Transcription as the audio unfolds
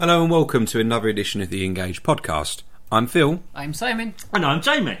Hello and welcome to another edition of the Engage podcast. I'm Phil. I'm Simon. And I'm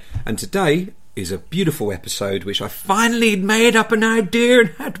Jamie. And today is a beautiful episode which I finally made up an idea and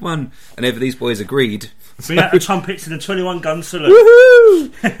had one. And ever these boys agreed. We got the trumpets and the 21 gun salute.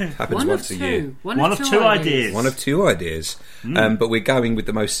 Woohoo! Happens once a year. One of two ideas. One of two ideas. But we're going with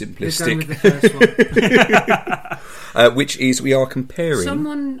the most simplistic. We're going with the first one. Which is we are comparing.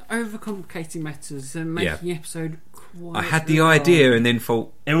 Someone overcomplicating matters and making the episode quite I had the idea and then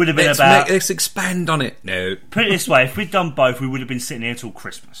thought it would have been let's expand on it. No. Put it this way, if we'd done both, we would have been sitting here till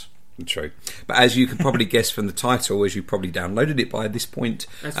Christmas. True. But as you can probably guess from the title, as you probably downloaded it by this point...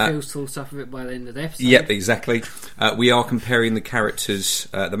 As Phil's thought stuff of it by the end of the episode. Yep, exactly. We are comparing the characters,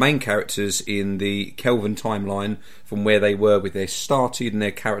 the main characters in the Kelvin Timeline from where they were with their started and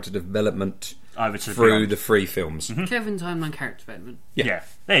their character development over to through the three films. Mm-hmm. Kelvin Timeline character development. Yeah.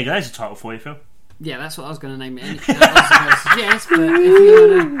 There you go, there's a title for you, Phil. Yeah, that's what I was going to name it. Yes, but if you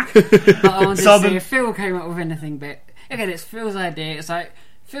want to... I wanted to see if Phil came up with anything, but... Again, it's Phil's idea. It's like...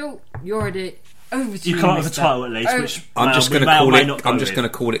 Phil, your idea. Over to you. You come up with a title at least, which I'm just going to call it. I'm just going to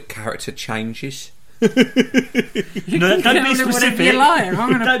call it character changes. No, don't be specific. You're lying. I'm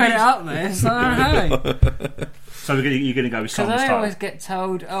going to put it up there. So hey. So you're going to go with Simon's title. Because I always title. get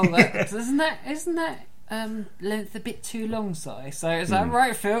told, "Oh, isn't that length a bit too long, Si?" So it's like,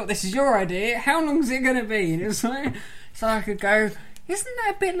 right, Phil, this is your idea. How long is it going to be? And it's like, so I could go, "Isn't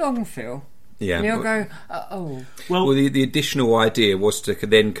that a bit long, Phil?" Yeah. And he'll go, oh. Well, the additional idea was to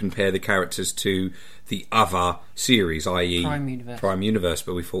then compare the characters to the other series, i.e. Prime Universe.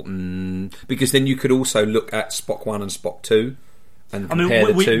 But we thought, because then you could also look at Spock 1 and Spock 2 and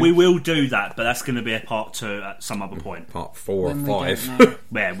compare the two. We will do that, but that's going to be a part 2 at some other point. Part 4 or 5.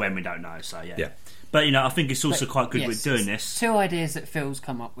 When we don't know, so yeah. But, I think it's also quite good with doing this. Two ideas that Phil's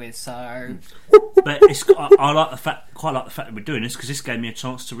come up with, so... But I like quite like the fact that we're doing this, because this gave me a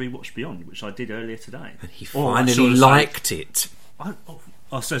chance to rewatch Beyond, which I did earlier today. And he finally liked it. I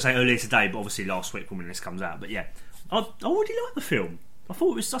was going to say earlier today, but obviously last week when this comes out. But yeah, I already liked the film.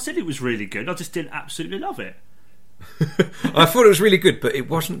 I said it was really good. I just didn't absolutely love it. I thought it was really good, but it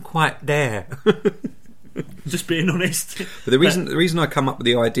wasn't quite there. Just being honest. But the reason I come up with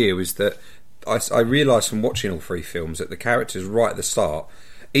the idea was that I realised from watching all three films that the characters right at the start,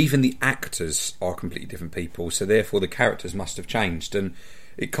 even the actors are completely different people, so therefore the characters must have changed, and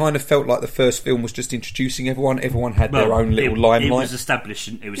it kind of felt like the first film was just introducing everyone. Everyone had their own little limelight. It was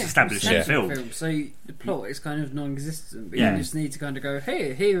establishing the film. So the plot is kind of non-existent, but you just need to kind of go,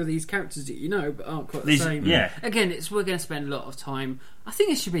 hey, here are these characters that you know but aren't quite the same. Yeah. Again, we're going to spend a lot of time. I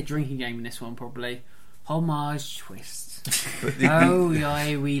think it should be a drinking game in this one, probably. Homage twist. Oh,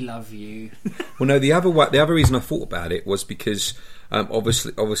 yeah, we love you. Well, no, the other reason I thought about it was because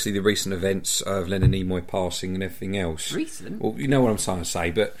obviously the recent events of Leonard Nimoy passing and everything else. Recent? Well, you know what I'm trying to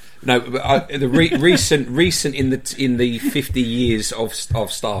say, but no, the recent in the 50 years of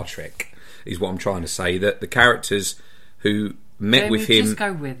Star Trek is what I'm trying to say. That the characters who met with him, just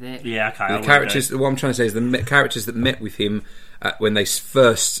go with it. Yeah, okay. The characters. What I'm trying to say is the characters that met with him when they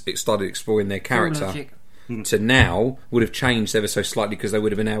first started exploring their character. To now would have changed ever so slightly because they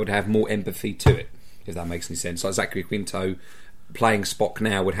would have been able to have more empathy to it, if that makes any sense. Like Zachary Quinto playing Spock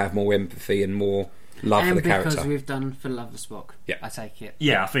now would have more empathy and more love for the character. And because we've done For Love of Spock, I take it.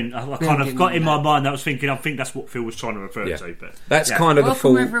 Yeah, I think I kind of got in my mind. I think that's what Phil was trying to refer to. But that's kind of the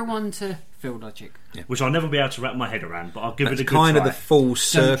full. Welcome everyone to Phil Logic, which I'll never be able to wrap my head around, but I'll give it a good kind try. Of the full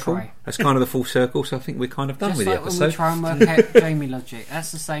circle. That's kind of the full circle. So I think we're kind of done just with like the episode. When we try and work out Jamie Logic,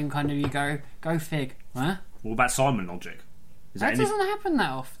 that's the same kind of. You go fig, huh? What about Simon Logic? That doesn't happen that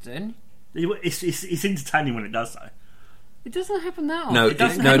often. It's entertaining when it does, though. It doesn't happen that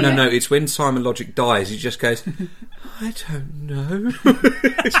often. No. It's when Simon Logic dies. He just goes, I don't know.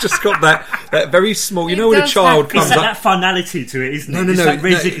 It's just got that very small. You know when a child comes up. It's that finality to it, isn't it? No. It's that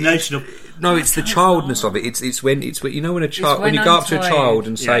resignation of. No, it's the childness of it. It's when you know when a child when you go up to a child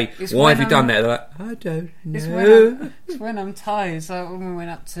and say, "Why have you done that?" They're like, "I don't know." It's when I'm tired. So when we went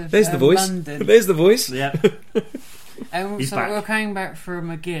up to there's the voice. London, there's the voice. Yeah. And so we were coming back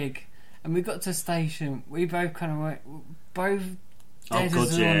from a gig, and we got to the station. We both kind of went, both dead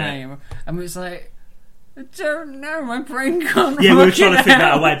as your name, and we was like, I don't know, my brain can't. Yeah, we were trying to figure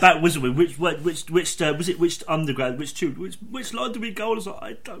out a way back, wasn't we? Which was it? Which undergrad? Which tube? Which line did we go on? I was like,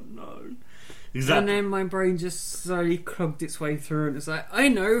 I don't know. Exactly. And then my brain just slowly clogged its way through, and it's like, I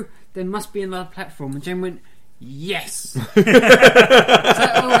know, there must be another platform. And Jen went, yes. So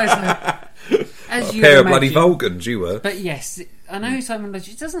always as a pair of bloody Vulcans you were. But yes, I know Simon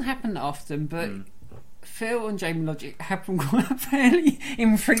Logic. It doesn't happen that often, but Phil and Jamie Logic happen quite fairly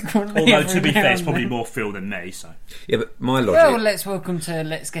infrequently. Although, to be fair, it's probably more Phil than me, so... Yeah, but my logic... Well,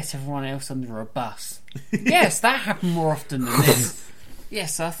 let's get everyone else under a bus. Yes, that happened more often than this.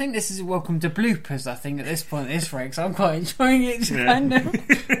 Yes, I think this is welcome to bloopers, I think, at this point in this rate, so I'm quite enjoying it, kind of.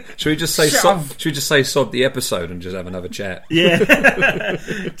 Should we just say sod the episode and just have another chat? Yeah.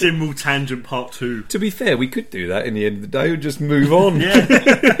 General Tangent Part 2. To be fair, we could do that in the end of the day and just move on. Yeah.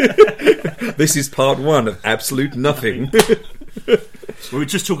 This is part 1 of absolute nothing. We would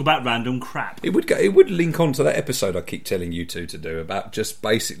just talk about random crap. It would link on to that episode I keep telling you two to do about just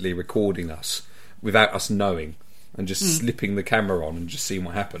basically recording us without us knowing. And just slipping the camera on and just seeing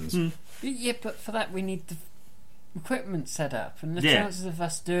what happens. Yeah, but for that we need the equipment set up. And the chances of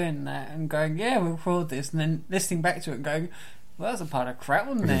us doing that and going, yeah, we'll record this, and then listening back to it and going, well, that's a part of crap,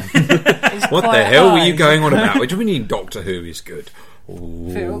 wasn't it? What the hell were you going on about? What do you mean Doctor Who is good?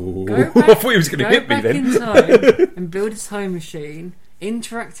 Phil, go back, I thought he was going to hit me then. In time and build a time machine,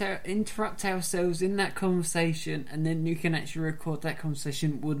 interrupt ourselves in that conversation, and then you can actually record that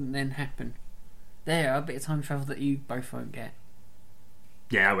conversation. Wouldn't then happen. There, a bit of time travel that you both won't get.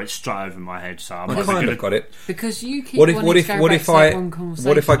 Yeah, I went straight over my head, so I kind of got it. Because you keep what if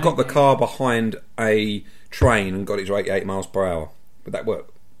I got the car behind a train and got it to 88 miles per hour? Would that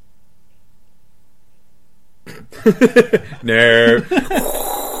work? No.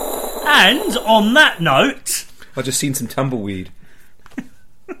 And on that note, I just seen some tumbleweed.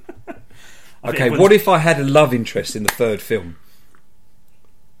 Okay, what if I had a love interest in the third film?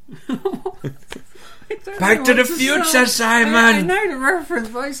 Back to the Future, Simon! I know the reference,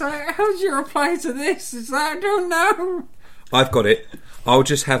 but it's like, how do you reply to this? It's like, I don't know. I've got it. I'll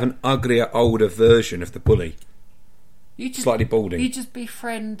just have an uglier, older version of the bully. Slightly balding. You just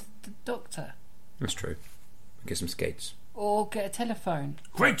befriend the Doctor. That's true. Get some skates. Or get a telephone.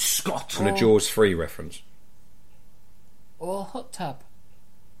 Great Scott! And a Jaws 3 reference. Or a hot tub.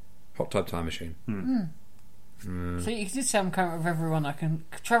 Hot tub time machine. So you can just say I'm coming with everyone. I can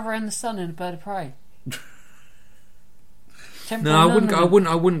travel around the sun in a bird of prey. No, I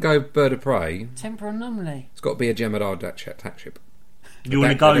wouldn't go bird of prey. Temporal anomaly. It's got to be a Jem'Hadar attack ship. You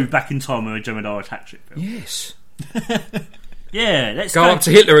want to go back in time with a Jem'Hadar attack ship, Phil? Yes. Yeah, let's go up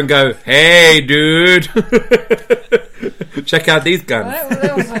to Hitler and go, "Hey, dude, check out these guns." Well,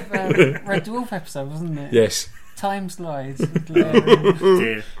 that was like a Red Dwarf episode, wasn't it? Yes. Time slides.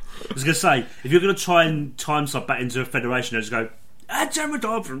 Dear. I was going to say, if you're going to try and time slide back into a Federation, just go,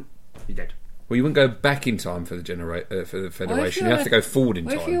 Jem'Hadar, you're dead. Well, you wouldn't go back in time for the Federation. You have to go forward in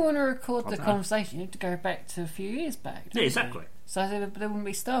time. If you want to record the conversation, you have to go back to a few years back. Yeah, exactly. So there wouldn't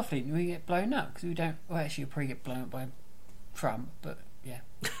be Starfleet and we get blown up because we don't. Well, actually, you'll probably get blown up by Trump, but yeah.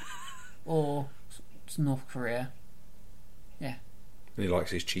 Or it's North Korea. Yeah. And he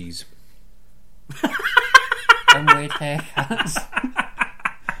likes his cheese. And weird haircuts.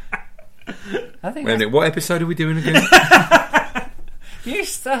 I think. Wait a minute, what episode are we doing again? You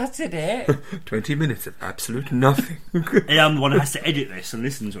started it. 20 minutes of absolute nothing. Yeah, I'm the one who has to edit this and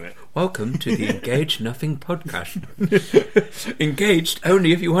listen to it. Welcome to the Engaged Nothing podcast. Engaged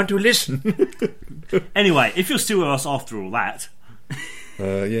only if you want to listen. Anyway, if you're still with us after all that...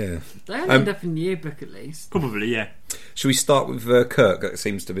 yeah. They'll end up in the yearbook at least. Probably, yeah. Should we start with Kirk? That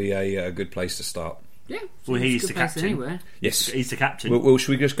seems to be a good place to start. Yeah. Well, he's the captain. Anywhere. Yes. He's the captain. Well,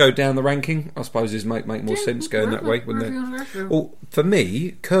 should we just go down the ranking? I suppose this might make more sense going that way, wouldn't it? Well, for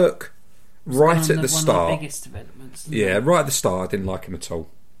me, Kirk, right at the start... One of the biggest developments. Yeah, right at the start, I didn't like him at all.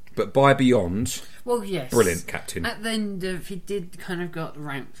 But by beyond... Well, yes. Brilliant captain. At the end of... He did kind of got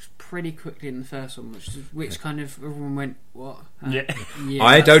ranked pretty quickly in the first one, which kind of everyone went, what? Yeah,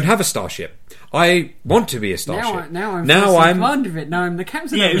 I don't have a starship. I want to be a starship. Now I'm command of it. Now I'm the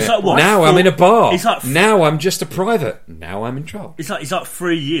captain. Yeah, of it's it. like what? Now I'm in a bar. It's like now I'm just a private. Now I'm in charge. It's like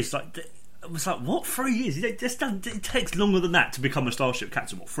 3 years. It was like, what? 3 years? It takes longer than that to become a starship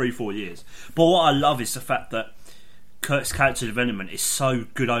captain. What, 3-4 years? But what I love is the fact that Kirk's character development is so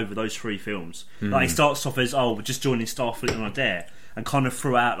good over those 3 films. Like, he starts off as, we're just joining Starfleet on a dare, and kind of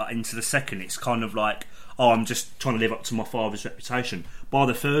throughout, like, into the second, it's kind of like, I'm just trying to live up to my father's reputation. By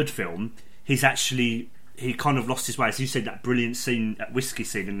the third film, he kind of lost his way. As you said, that brilliant scene, that whiskey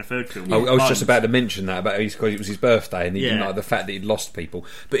scene in the third film. Yeah. I was just about to mention that, because it was his birthday and he didn't like the fact that he'd lost people.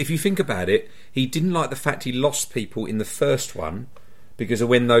 But if you think about it, he didn't like the fact he lost people in the first one because of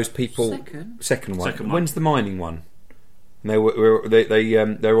when those people... Second one. When's the mining one? And they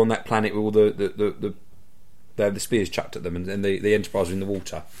were on that planet with all they had the spears chucked at them and the Enterprise were in the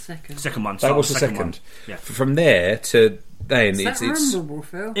water. Second one. That was the second. Yeah. From there to then, it's memorable,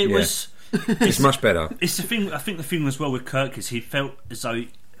 Phil? It was... It's much better. It's the thing. I think the thing as well with Kirk is he felt as though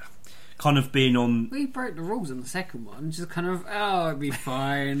kind of being on. We broke the rules in the second one, just kind of, it'll be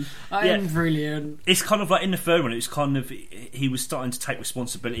fine. I'm brilliant. It's kind of like in the third one, it was kind of he was starting to take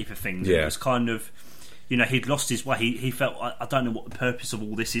responsibility for things. Yeah. It was kind of, he'd lost his way. He felt, I don't know what the purpose of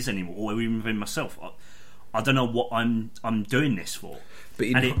all this is anymore, or even within myself. I don't know what I'm doing this for. But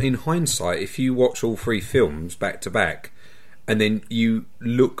in hindsight, if you watch all three films back to back, and then you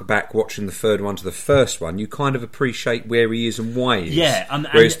look back watching the third one to the first one, you kind of appreciate where he is and why he is. Yeah,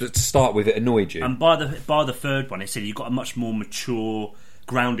 whereas to start with, it annoyed you. And by the third one, it said you've got a much more mature,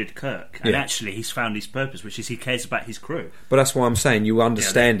 grounded Kirk, and actually he's found his purpose, which is he cares about his crew. But that's why I'm saying you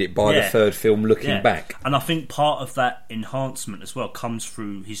understand it by the third film looking back. And I think part of that enhancement as well comes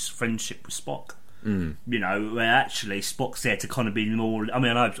through his friendship with Spock. Where actually Spock's there to kind of be more. I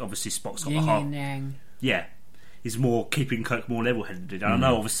mean, I know obviously Spock's got a heart. Yeah, he's more keeping Kirk more level-headed. And I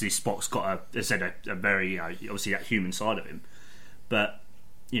know obviously Spock's got a very obviously that human side of him, but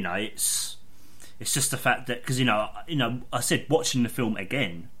it's just the fact that because I said watching the film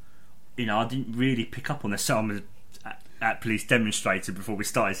again, I didn't really pick up on this. So I'm at police demonstrated before we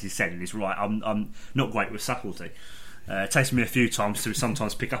started. He said, and he's right. I'm not great with subtlety. It takes me a few times to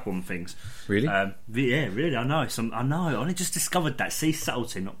sometimes pick up on things. Really? Yeah, really. I know. I only just discovered that. See,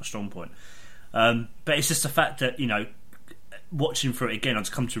 subtlety, not my strong point. But it's just the fact that watching through it again,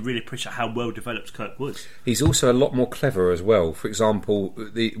 I've come to really appreciate how well developed Kirk was. He's also a lot more clever as well. For example,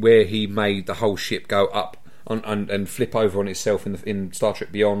 where he made the whole ship go up and flip over on itself in Star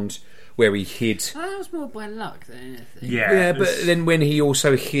Trek Beyond, where he hid. That was more by luck than anything. Yeah, but then when he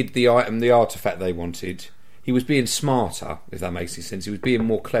also hid the artifact they wanted. He was being smarter, if that makes any sense. He was being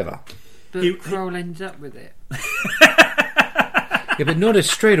more clever. But Kroll ended up with it. Yeah, but not as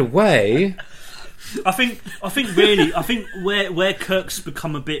straight away. I think where Kirk's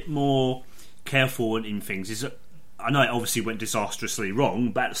become a bit more careful in things is that I know it obviously went disastrously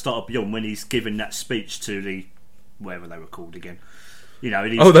wrong, but at the start of Beyond, when he's given that speech to the whatever they were called again,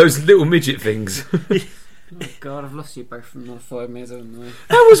 those little midget things. Oh God, I've lost you both from the 5 minutes, haven't I?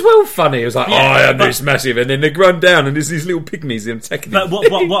 That was well funny. It was like, I am this massive, and then they run down, and there's these little pygmies attacking him.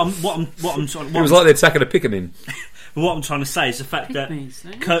 But what I'm trying. It was like they're attacking a Pikmin. But what I'm trying to say is the fact that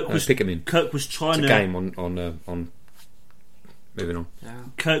Kirk was trying it's a game on. Moving on. Yeah.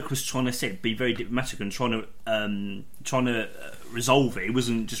 Kirk was trying to be very diplomatic and trying to resolve it. He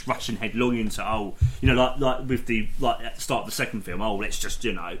wasn't just rushing headlong into like with the at the start of the second film. Let's just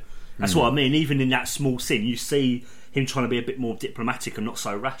That's what I mean. Even in that small scene, you see him trying to be a bit more diplomatic and not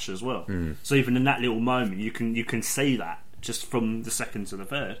so rash as well. So even in that little moment, you can see that just from the second to the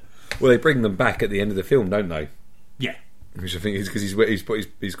third. Well, they bring them back at the end of the film, don't they? Yeah. Which I think is because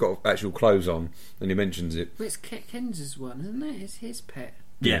he's got actual clothes on, and he mentions it. Well, it's Ken's one, isn't it? It's his pet.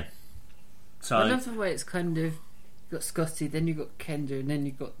 Yeah. So I love the way it's kind of. You got Scotty, then you got Kendra, and then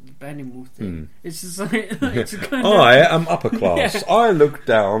you got the animal thing. It's just like it's kind of. I am upper class. Yeah. I look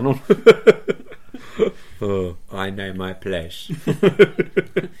down on. I know my place.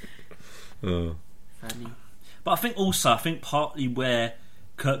 Funny. But I think partly where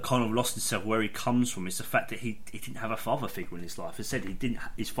Kirk kind of lost himself, where he comes from, is the fact that he didn't have a father figure in his life. He said he didn't.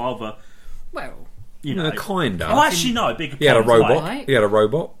 His father. Well, kind of. Oh, actually, no. He had a robot. Right? He had a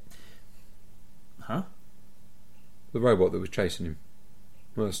robot. Huh? The robot that was chasing him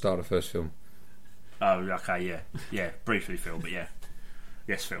at the start of the first film. Oh, okay, yeah. Briefly, Phil, but yeah.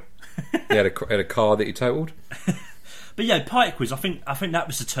 Yes, Phil. He had a car that he totaled. But yeah, Pike was. I think that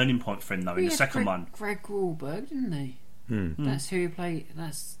was the turning point for him, though. In the second one, Greg Wahlberg, didn't he? That's who he played.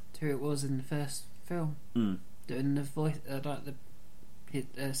 That's who it was in the first film. Doing the voice, his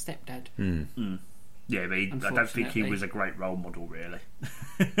stepdad. Yeah, but I don't think he was a great role model, really.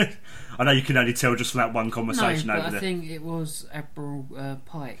 I know you can only tell just from that one conversation but over there. I think it was Admiral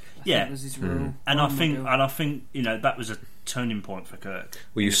Pike. I think it was his real and I think that was a turning point for Kirk.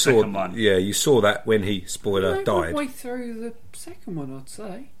 Well, you saw that when he died. Halfway through the second one, I'd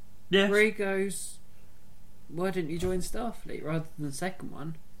say. Yeah, where he goes, "Why didn't you join Starfleet rather than the second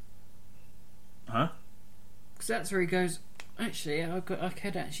one?" Huh? Because that's where he goes. Actually, I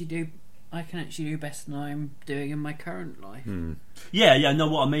can actually do better than I'm doing in my current life. Yeah. No,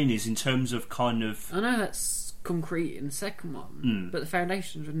 what I mean is in terms of kind of. I know that's concrete in the second one, but the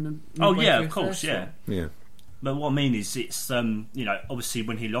foundations in the. Of course, yeah. Yeah. But what I mean is, it's obviously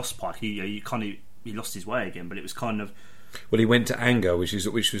when he lost Pike, he lost his way again. But it was kind of. Well, he went to anger, which was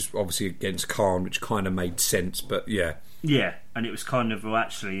obviously against Khan, which kind of made sense. But yeah. Yeah, and it was kind of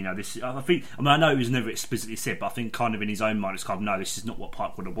this. I know it was never explicitly said, but I think kind of in his own mind, it's kind of this is not what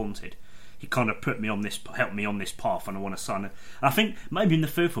Pike would have wanted. He kind of helped me on this path, and I want to sign it. And I think maybe in the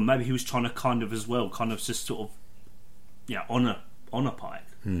third one, maybe he was trying to kind of as well, kind of just sort of, honour Pike.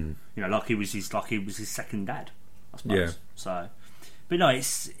 You know, like he was his second dad, I suppose. Yeah. So, but no,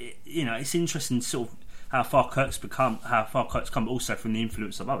 it's interesting sort of how far Kirk's come, but also from the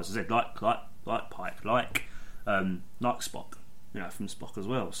influence of others. As I said, like Pike, like Spock, you know, from Spock as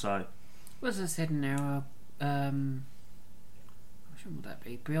well. So, as I said in our which one would that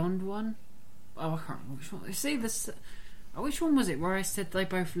be? Beyond one? Oh, I can't remember which one. See this. Which one was it where I said they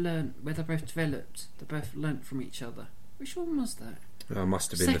both learnt, where they both developed, they both learnt from each other? Which one was that? Oh, it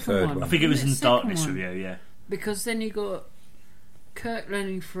must have been the third one. I think it was in Darkness Review, yeah. Because then you got Kirk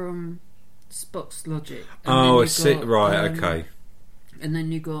learning from Spock's logic. Oh, I see. Right, okay. And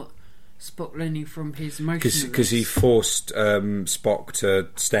then you got Spock learning from his emotions. Because he forced Spock to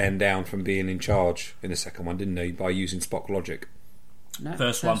stand down from being in charge in the second one, didn't he? By using Spock logic. No,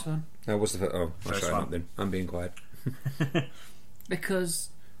 first one. No, what's the first? Oh, I'll first shut one. up then. I'm being quiet. Because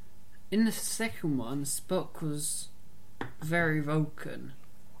in the second one, Spock was very Vulcan,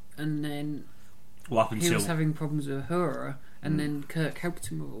 and then he was having problems with Uhura, and then Kirk helped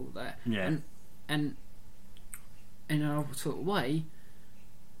him with all that. Yeah. And in a sort of way,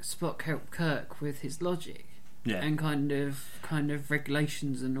 Spock helped Kirk with his logic. Yeah. And kind of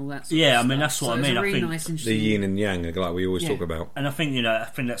regulations and all that sort of stuff. I mean, that's what I mean. Really I think nice, the yin and yang, like we always talk about. And I think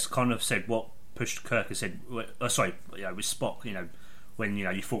that's kind of said what pushed Kirk has said. With Spock, you know, when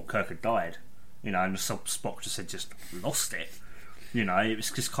you thought Kirk had died, you know, and Spock just lost it. You know, it was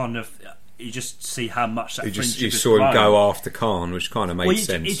just kind of you just see how much that friendship. You saw him go after Khan, which kind of made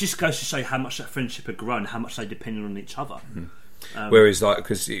sense. It just goes to show how much that friendship had grown, how much they depended on each other. Mm. Whereas, like,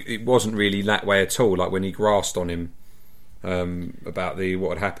 because it wasn't really that way at all. Like when he grasped on him about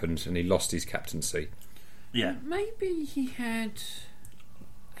what had happened, and he lost his captaincy. Yeah, maybe he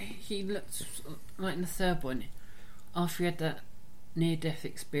looked like in the third one after he had that near-death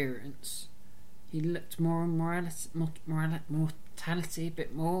experience. He looked more on mortality a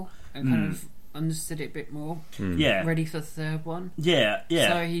bit more, and kind of understood it a bit more. Yeah, ready for the third one. Yeah.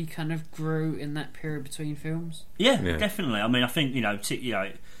 So he kind of grew in that period between films. Yeah. Definitely. I mean, I think I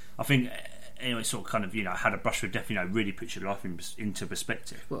think anyway, sort of kind of had a brush with death. Really puts your life into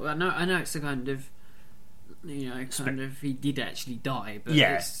perspective. Well, I know it's a kind of he did actually die, but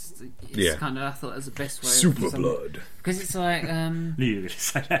it's kind of, I thought it was the best way. Super blood, because it's like knew you were going to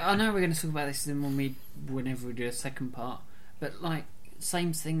say that. I know we're going to talk about this whenever we do a second part, but like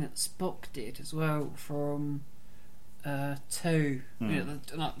same thing that Spock did as well from 2,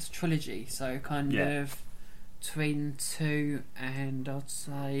 the trilogy. So kind of between 2 and I'd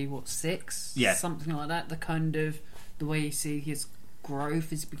say 6, something like that. The way you see his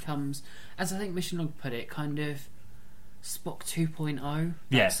growth becomes, as I think Mission Log put it, kind of Spock 2.0.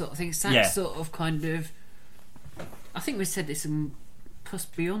 That sort of thing. It's that sort of kind of. I think we said this in Plus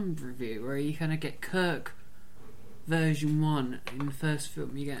Beyond review, where you kind of get Kirk version 1 in the first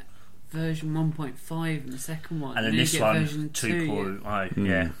film, you get version 1.5 in the second one, and then this one version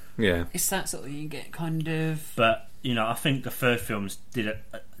 2.0. Yeah. It's that sort of, you get kind of. But I think the third films did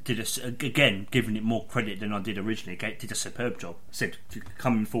again, giving it more credit than I did originally. Did a superb job. Said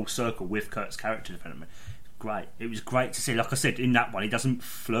coming full circle with Kirk's character development. Great. It was great to see. Like I said, in that one, he doesn't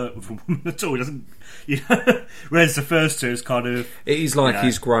flirt with a woman at all. He doesn't, Whereas the first two is kind of. It is like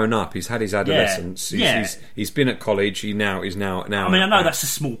he's grown up. He's had his adolescence. He's been at college. He's now. I mean, I know that's a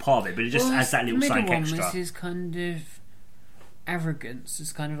small part of it, but it just adds that little something extra. The middle one was his kind of arrogance.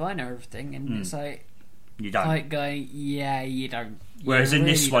 It's kind of, I know everything, and it's like you don't. Like going, you don't. Whereas in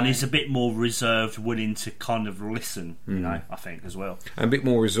this one, he's a bit more reserved, willing to kind of listen. I think as well, and a bit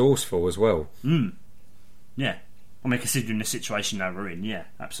more resourceful as well. Yeah, I mean, considering the situation that we're in,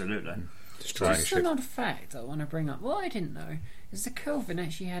 absolutely. Just another fact I want to bring up. What I didn't know is that Kelvin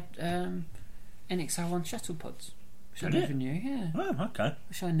actually had NX-01 shuttle pods, which I never knew. Yeah. Oh, okay.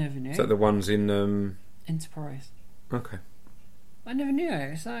 Which I never knew. Is that the ones in Enterprise? Okay. I never knew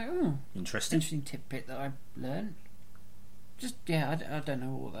it. It's like, interesting tidbit that I learned. Just I don't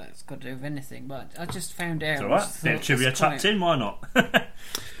know what that's got to do with anything, but I just found out. It's all right. Bit of trivia tucked in. Why not?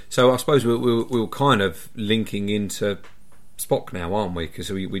 So I suppose we're kind of linking into Spock now, aren't we? Because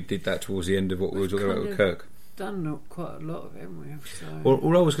we did that towards the end of what we were talking about with Kirk. Done quite a lot of it, haven't we? So. Well,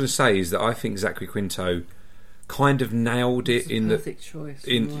 all I was going to say is that I think Zachary Quinto kind of nailed it in the perfect choice.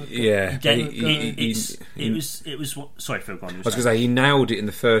 It was. Sorry, Phil. Go on, I was going to say he nailed it in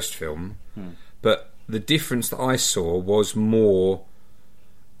the first film, but the difference that I saw was more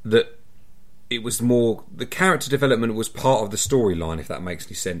that. It was more the character development was part of the storyline, if that makes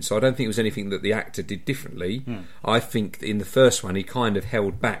any sense. So I don't think it was anything that the actor did differently. I think in the first one he kind of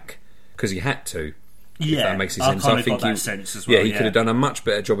held back because he had to. If that makes any sense. I think got that sense as well. He could have done a much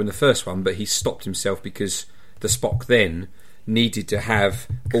better job in the first one, but he stopped himself because the Spock then needed to have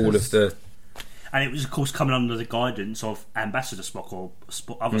all of the. And it was, of course, coming under the guidance of Ambassador Spock or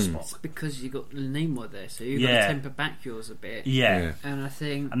other Spock. It's because you got Nimoy there, so you've got to temper back yours a bit. Yeah. And I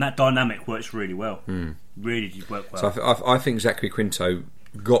think... And that dynamic works really well. Really did work well. So I think Zachary Quinto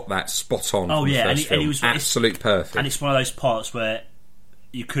got that spot on. Oh, yeah. And he was absolute perfect. And it's one of those parts where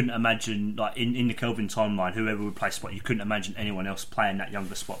you couldn't imagine, like, in the Kelvin timeline, whoever would play Spock, you couldn't imagine anyone else playing that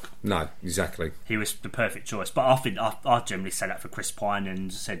younger Spock. No, exactly. He was the perfect choice. But I think I generally say that for Chris Pine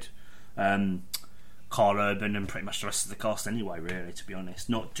and said... Carl Urban and pretty much the rest of the cast anyway, really, to be honest.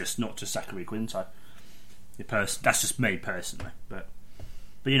 Not just Zachary Quinto. That's just me personally. But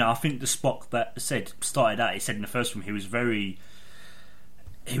you know, I think the Spock that started out, he said in the first one he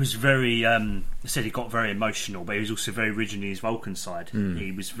said he got very emotional, but he was also very rigid in his Vulcan side.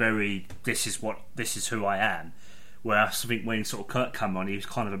 He was very this is who I am. Whereas I think when sort of Kirk came on, he was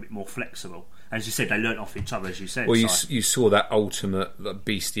kind of a bit more flexible. As you said, they learnt off each other, as you said. Well, you saw that ultimate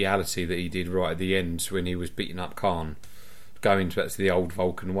bestiality that he did right at the end when he was beating up Khan, going back to the old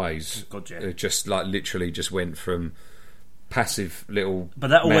Vulcan ways. God, yeah. It just literally just went from passive little. But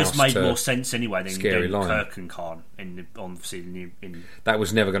that always made more sense anyway than Kirk and Khan in That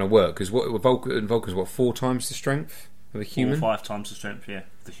was never going to work because Vulcan's 4 times the strength of a human, 4 or 5 times the strength, yeah,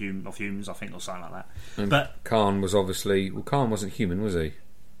 of humans, I think, or something like that. But Khan was Khan wasn't human, was he?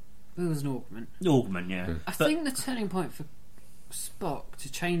 It was an Augment. Augment, yeah. I think the turning point for Spock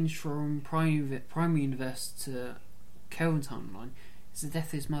to change from Primary Universe to Kelvin Timeline is the death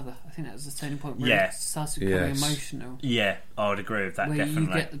of his mother. I think that was the turning point where he started becoming emotional. Yeah, I would agree with that, where definitely.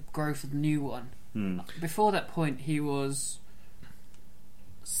 You get the growth of the new one. Before that point, he was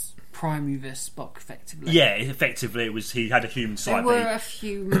Primary Universe Spock, effectively. Yeah, effectively, he had a human side. There were a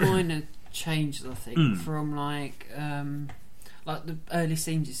few minor changes, I think, from like the early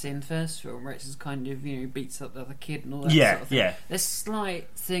scenes you see in the first film, where it's just kind of, beats up the other kid and all that sort of thing. Yeah. There's slight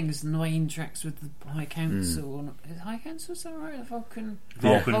things in the way he interacts with the High Council. Is High Council, is that right? The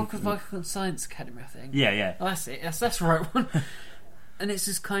Vulcan Science Academy, I think. Yeah. Oh, that's it. That's the right one. And it's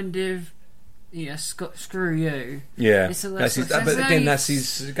just kind of, screw you. Yeah. But again,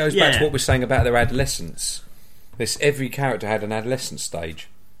 it goes back to what we're saying about their adolescence. Every character had an adolescent stage,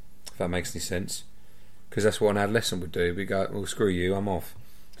 if that makes any sense. Because that's what an adolescent would do. We go, well, screw you, I'm off.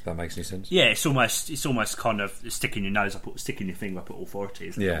 If that makes any sense. Yeah, it's almost kind of sticking your nose up, sticking your finger up at authority,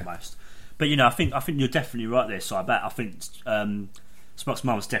 isn't it? Almost. But I think you're definitely right there. So I think Spock's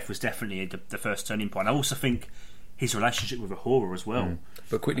mum's death was definitely the first turning point. I also think his relationship with Uhura as well.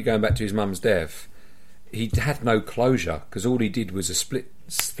 But quickly going back to his mum's death, he had no closure because all he did was a split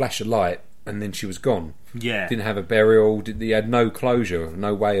flash of light, and then she was gone. Yeah, didn't have a burial. He had no closure,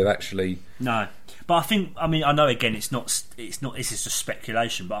 no way of actually. No. But I know again it's not this is just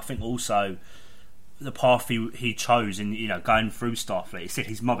speculation, but I think also the path he chose in going through Starfleet, he said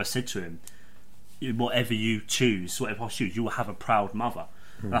his mother said to him, whatever you choose, whatever I choose, you will have a proud mother.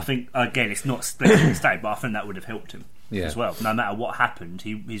 And I think again it's not split in state, but I think that would have helped him as well. No matter what happened,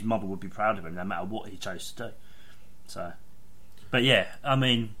 his mother would be proud of him, no matter what he chose to do. So, but yeah,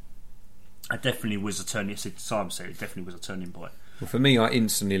 it definitely was a turning. Simon said it definitely was a turning point. Well, for me, I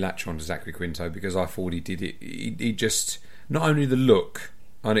instantly latched on to Zachary Quinto because I thought he did it. He just, not only the look,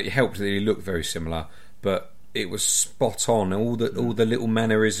 and it helped that he looked very similar, but it was spot on. All the little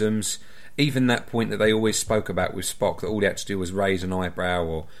mannerisms, even that point that they always spoke about with Spock, that all he had to do was raise an eyebrow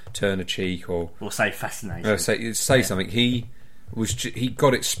or turn a cheek or say fascinating, say something. He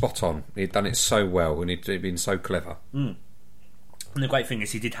got it spot on. He'd done it so well, and he'd been so clever. And the great thing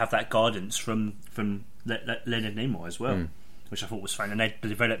is he did have that guidance from Leonard Nimoy as well. Which I thought was fun, and they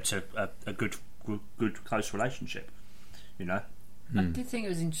developed a good close relationship. I did think it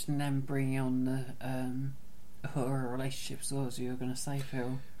was interesting them bringing on the Uhura relationship as well, as you were going to say,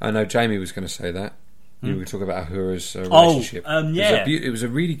 Phil. I know Jamie was going to say that. You were talking about Uhura's relationship.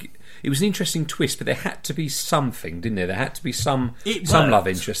 It was an interesting twist, but there had to be something, didn't there? There had to be some love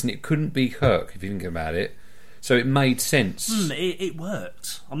interest, and it couldn't be Kirk if you think about it. So it made sense. It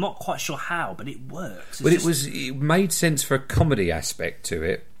worked. I'm not quite sure how, but it worked. It made sense for a comedy aspect to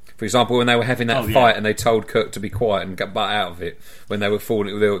it. For example, when they were having that fight and they told Kirk to be quiet and get butt out of it when they were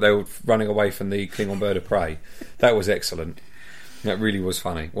falling, they were running away from the Klingon bird of prey. That was excellent. That really was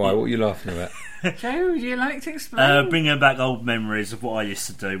funny. Why? What are you laughing about? Joe, would you like to explain? Bringing back old memories of what I used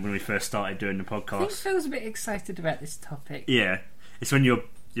to do when we first started doing the podcast. I think Phil's a bit excited about this topic. Yeah, it's when you're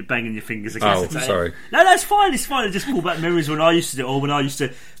banging your fingers against the table. Sorry. No, that's fine. It's fine. I just pull back memories when I used to do it, or when I used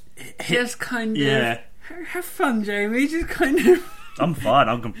to just kind of have fun, Jamie. Just kind of. I'm fine.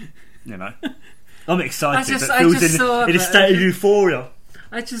 I'm excited. That feels in a state of euphoria.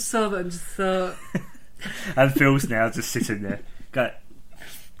 I just saw that and just thought, And Phil's now just sitting there. Go.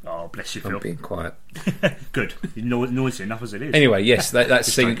 Oh, bless you, Phil. I'm being quiet. Good. You're noisy enough as it is. Anyway, yes, that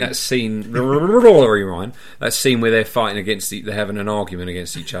scene. That scene where they're fighting against. They're having an argument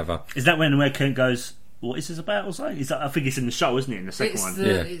against each other. Is that where Kent goes, what is this about or something? I think it's in the show, isn't it? In the second one.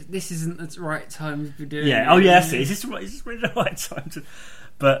 This isn't the right time to be doing. Yeah. Oh, yeah. Is this really the right time to?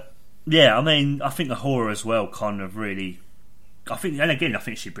 But yeah, I mean, I think the horror as well kind of really. I think, and again, I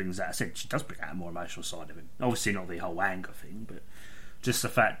think she brings that. I said she does bring out a more emotional side of him. Obviously, not the whole anger thing, but just the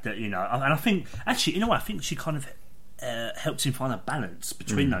fact that and I think actually, I think she kind of helps him find a balance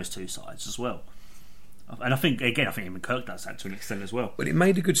between those two sides as well. And I think even Kirk does that to an extent as well. But it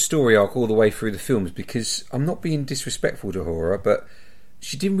made a good story arc all the way through the films, because I'm not being disrespectful to horror, but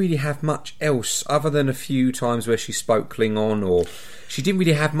she didn't really have much else other than a few times where she spoke Klingon, or she didn't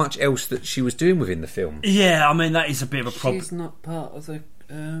really have much else that she was doing within the film. Yeah, I mean, that is a bit of a problem. She's not part of the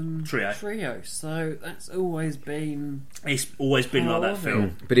trio, so that's always been. It's always been like that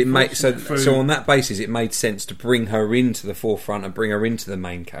film. But it made so on that basis, it made sense to bring her into the forefront and bring her into the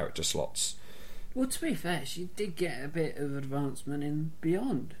main character slots. Well, to be fair, she did get a bit of advancement in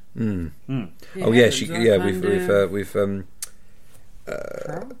Beyond. Oh yeah, with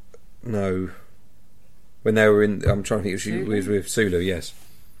no, when they were in, I'm trying to think. She was with Sulu, yes.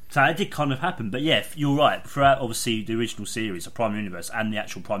 So it did kind of happen, but yeah, you're right. Throughout, obviously, the original series, the Prime Universe, and the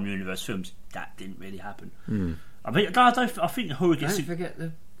actual Prime Universe films, that didn't really happen. I mean, I think horror gets. Don't forget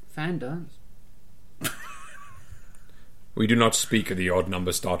the fan dance. We do not speak of the odd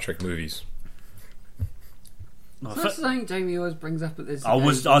number Star Trek movies. So that's something Jamie always brings up at this. I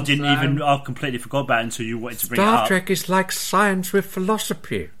completely forgot about it until you wanted to bring it up. Star Trek is like science with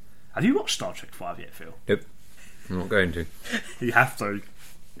philosophy. Have you watched Star Trek 5 yet, Phil? Nope. I'm not going to. You have to.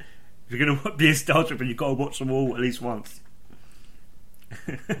 If you're going to be a Star Trek, you've got to watch them all at least once.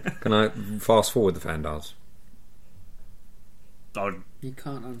 Can I fast forward the fan dance? You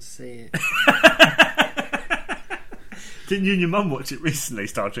can't unsee it. Didn't you and your mum watch it recently,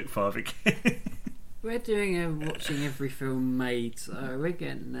 Star Trek 5 again? We're doing watching every film made, so we're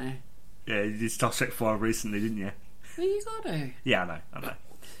getting there. Yeah, you did Star Trek 5 recently, didn't you? Well, you got to. Yeah, I know.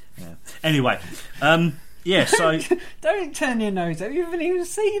 Yeah. Anyway, yeah, so... Don't turn your nose up, you haven't even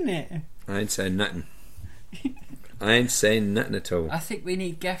seen it. I ain't saying nothing. I ain't saying nothing at all. I think we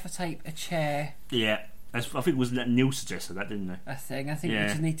need gaffer tape, a chair. Yeah, I think wasn't that Neil suggested that, didn't they? I think we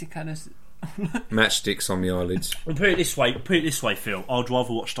just need to kind of... Matchsticks on the eyelids. Well, put it this way, Phil. I'd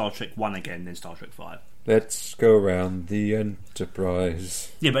rather watch Star Trek 1 again than Star Trek 5. Let's go around the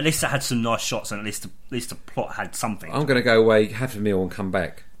Enterprise. Yeah, but at least it had some nice shots, and at least the plot had something. I'm going to go away, have a meal, and come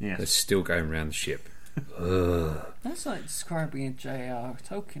back. Yeah. They're still going around the ship. That's like describing a J.R.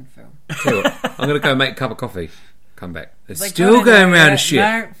 Tolkien film. So, I'm going to go make a cup of coffee. Come back. They're still going around the ship.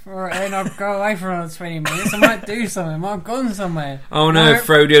 And I'll go away for another 20 minutes. I might do something. I might have gone somewhere. Oh no,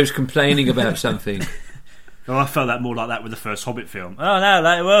 Frodo's complaining about something. Well, I felt that more like that with the first Hobbit film. Oh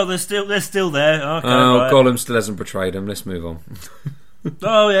no, they're still there. Okay, right. Gollum still hasn't betrayed them. Let's move on.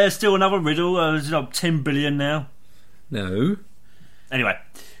 Oh yeah, still another riddle. It's up 10 billion now. No. Anyway,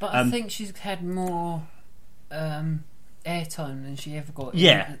 but I think she's had more airtime than she ever got.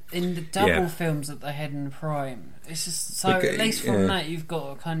 In the double films that they had in the Prime. It's just so at least from that you've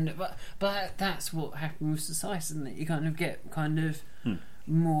got a kind of, but that's what happened with Society, isn't it? You kind of get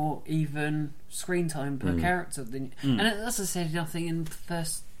more even screen time per character than, and as I said, I think in the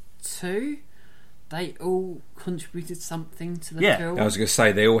first two, they all contributed something to the film. I was going to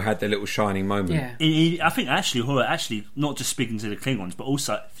say they all had their little shining moment. I think horror not just speaking to the Klingons, but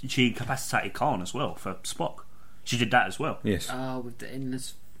also she incapacitated Khan as well for Spock. She did that as well. Yes. With the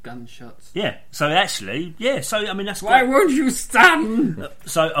endless gunshots. Yeah. So actually, So I mean, that's why won't you stand?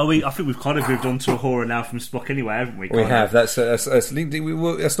 So are we? I think we've kind of moved on to a horror now from Spock anyway, haven't we? We have. That's linked.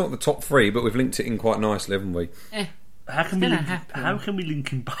 That's not the top three, but we've linked it in quite nicely, haven't we? How can we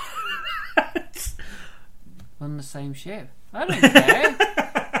link in both? On the same ship. I don't care.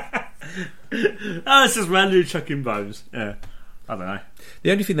 It's just randomly chucking bones. Yeah. I don't know.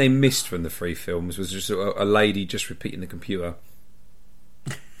 The only thing they missed from the three films was just a lady just repeating the computer.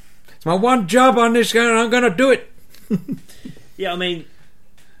 It's my one job on this gun, and I'm going to do it. Yeah, I mean,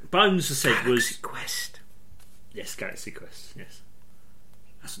 Bones, I said, Galaxy Quest. Yes, Galaxy Quest. Yes,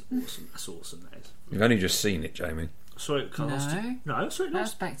 that's awesome. That is. You've only just seen it, Jamie. I saw it last. No, I saw it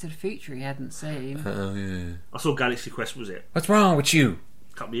last. That's Back to the Future. He hadn't seen. Oh yeah. I saw Galaxy Quest. Was it? What's wrong with you?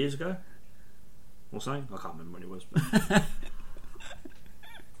 A couple of years ago. Or something. I can't remember when it was.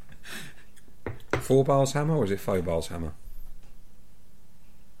 4 bars hammer, or is it 5 bars hammer?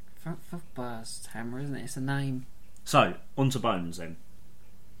 4 bars hammer, isn't it? It's a name. So on to Bones then.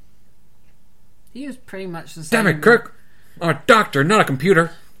 He was pretty much the same. Damn it, Kirk! I'm a doctor, not a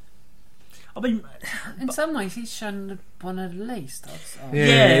computer. I mean, in some ways, he's shown one at least.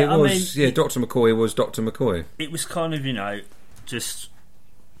 It was. Dr. McCoy was Dr. McCoy. It was kind of, just.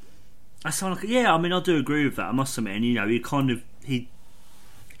 I sound like, I mean, I do agree with that. I must admit, and, he kind of he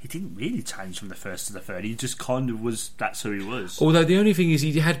didn't really change from the first to the third. He just kind of was. That's who he was. Although the only thing is,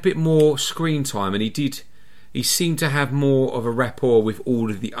 he had a bit more screen time, and he seemed to have more of a rapport with all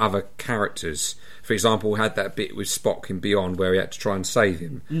of the other characters. For example, had that bit with Spock in Beyond where he had to try and save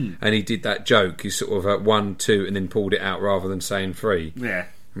him, and he did that joke. He sort of at 1, 2, and then pulled it out rather than saying 3,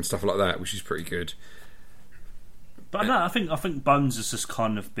 and stuff like that, which is pretty good. But no, I think Bones has just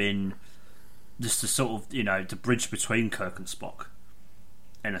kind of been just the sort of the bridge between Kirk and Spock,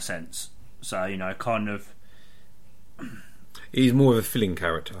 in a sense. So kind of he's more of a filling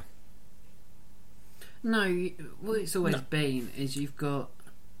character. No, what it's always been is you've got.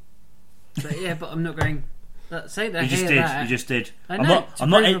 But I'm not going. Say that. You just did. I'm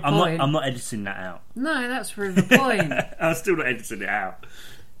not editing that out. No, that's for the point. I'm still not editing it out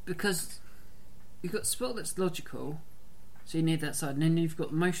because you've got Spock that's logical, so you need that side, and then you've got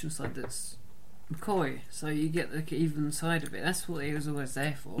the emotional side that's McCoy, so you get the even side of it. That's what he was always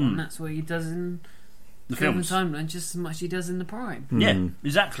there for, and that's what he does in the Kelvin Timeline just as much as he does in the Prime. Yeah,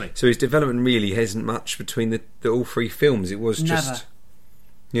 exactly. So his development really hasn't much between the all 3 films. It was just.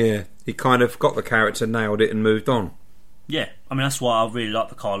 Yeah, he kind of got the character, nailed it, and moved on. Yeah, I mean, that's why I really liked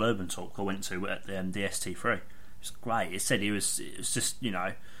the Carl Urban talk I went to at the ST3. It's great. It said it was just,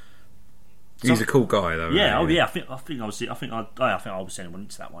 He's a cool guy, though. Yeah, I think I was saying went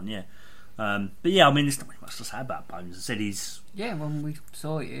into that one. Yeah, but yeah, I mean, there's not much to say about Bones. I said he's when we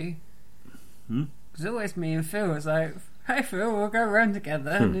saw you, because always me and Phil was like, "Hey Phil, we'll go around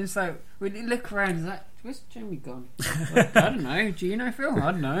together," and it's like we look around, it's like, where's Jamie gone? I don't know. Do you know Phil?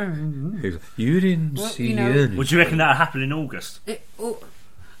 I don't know. You didn't see anything. Would you reckon that'll happen in August?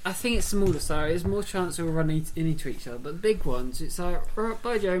 I think it's smaller, so there's more chance we'll run into each other. But the big ones, it's like, alright,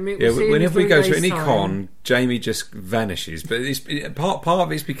 bye Jamie. Whenever we go to any con, Jamie just vanishes. But part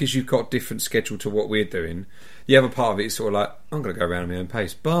of it's because you've got different schedule to what we're doing. The other part of it is sort of like, I'm going to go around at my own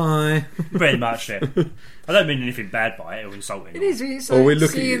pace. Bye. Very much, yeah. I don't mean anything bad by it or insulting. It is. It's like,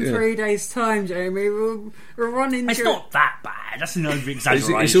 see you in 3 days' time, Jamie. We'll run into. It's not that bad. That's an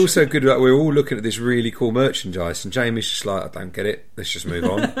over-exaggeration. It's also good that we're all looking at this really cool merchandise, and Jamie's just like, I don't get it. Let's just move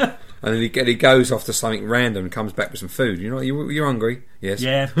on. And then he goes off to something random and comes back with some food. You're hungry? Yes.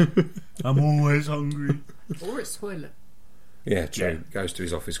 Yeah. I'm always hungry. Or it's toilet. Yeah, true. Yeah. Goes to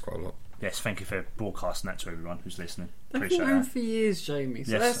his office quite a lot. Yes, thank you for broadcasting that to everyone who's listening. I've been home for years, Jamie,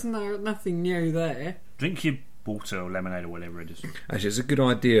 so that's nothing new there. Drink your water or lemonade or whatever it is. Actually, it's a good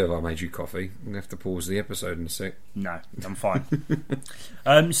idea if I made you coffee. I'm going to have to pause the episode in a sec. No, I'm fine.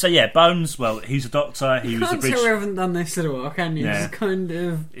 So yeah, Bones, well, he's a doctor. He was a bridge... we haven't done this in a while, can you? Yeah. Just kind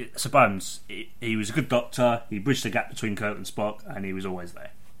of... So Bones, he was a good doctor. He bridged the gap between Kirk and Spock, and he was always there.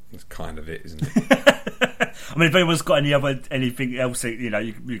 That's kind of it, isn't it? I mean, if anyone's got anything else,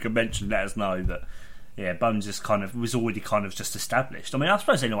 you can mention, let us know. But yeah, Bones just kind of was already kind of just established. I mean, I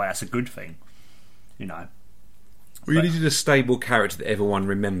suppose in a way that's a good thing, Well, you needed a stable character that everyone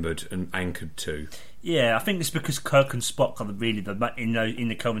remembered and anchored to. Yeah, I think it's because Kirk and Spock are really in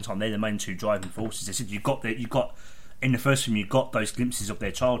the Kelvin time. They're the main two driving forces. They said you got in the first film, you got those glimpses of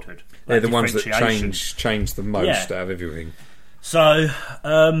their childhood. They're the ones that changed the most out of everything. So,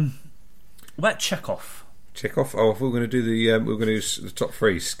 what about Chekhov? Chekhov? Oh, if we're going to do the top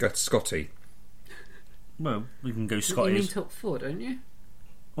 3, Scotty. Well, we can go Scotty. You mean top 4, don't you?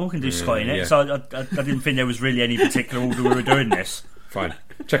 Well, we can do Scotty next. So I didn't think there was really any particular order we were doing this. Fine.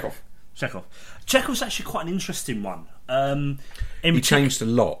 Chekhov. Chekhov's actually quite an interesting one. He changed a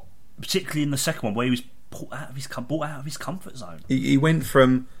lot, particularly in the second one, where he was brought out of his comfort zone. He went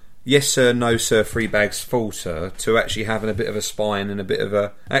from yes sir, no sir, 3 bags full sir, to actually having a bit of a spine and a bit of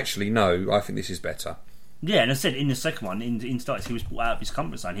a actually no, I think this is better. Yeah, and I said in the second one, in Starts, he was brought out of his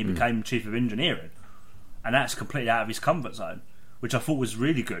comfort zone. He became chief of engineering, and that's completely out of his comfort zone, which I thought was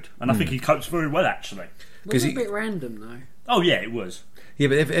really good, and I think he coped very well actually. It was a bit random though. Oh yeah, it was. Yeah,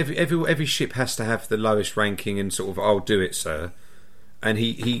 but every ship has to have the lowest ranking and sort of I'll do it, sir, and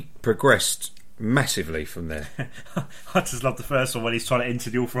he progressed massively from there. I just love the first one when he's trying to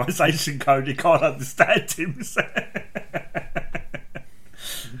enter the authorization code. He can't understand him.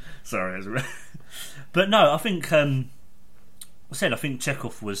 Sorry, but no, I think I think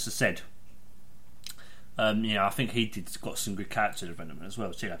Chekhov was said. I think he got some good character development as well,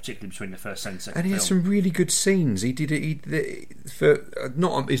 particularly between the first and second. And he had some really good scenes. He's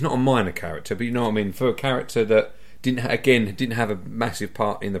not a minor character, but you know what I mean. For a character that didn't have a massive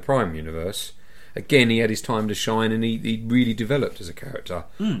part in the Prime universe, again, he had his time to shine, and he really developed as a character.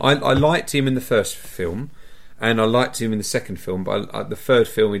 I liked him in the first film, and I liked him in the second film, but the third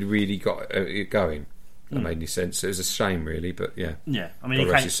film he'd really got it going. That made any sense. It was a shame, really, but yeah. Yeah, I mean,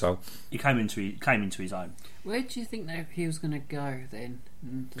 he came into his own. Where do you think that he was going to go then?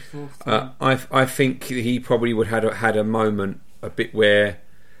 In the fourth film? I think he probably would have had a moment a bit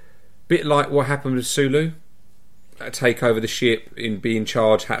like what happened with Sulu. Take over the ship, be in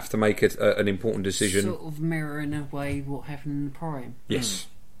charge, have to make an important decision. Sort of mirror in a way what happened in Prime. Yes.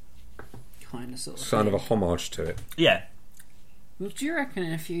 Kind of sort of. Kind of a homage to it. Yeah. Well, do you reckon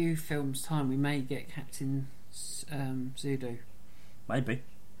in a few films' time we may get Captain Zulu? Maybe.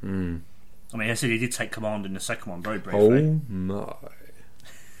 I mean, I said he did take command in the second one very briefly. Oh my!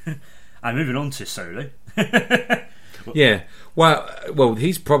 And moving on to Zulu. Yeah. Well,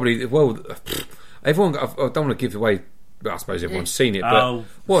 he's probably everyone. I don't want to give away. I suppose everyone's seen it,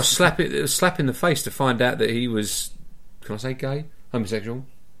 but slap in the face to find out that he was. Can I say gay? Homosexual?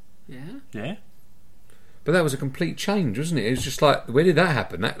 Yeah. Yeah. But that was a complete change, wasn't it? It was just like, where did that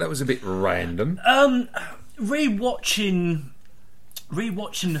happen? That was a bit random. Rewatching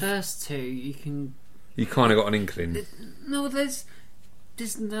the first two, you kind of got an inkling. No, there's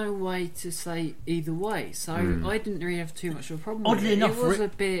no way to say either way. So I didn't really have too much of a problem. Oddly enough, it was a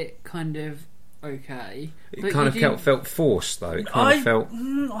bit kind of okay. It kind of felt forced, though. It kind of felt.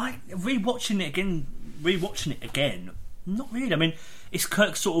 Rewatching it again. Not really. I mean, it's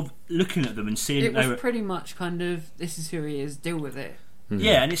Kirk sort of looking at them and seeing. It was pretty much kind of, this is who he is. Deal with it.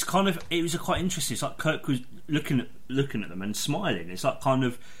 Yeah, and it was quite interesting. It's like Kirk was looking at them and smiling. It's like kind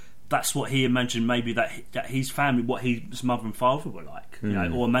of that's what he imagined maybe that his family, what his mother and father were like, you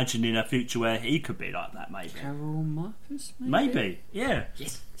know, or imagining a future where he could be like that. Maybe Carol Marcus. Maybe, yeah.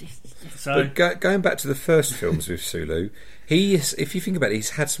 Yes. So, but going back to the first films with Sulu, if you think about it,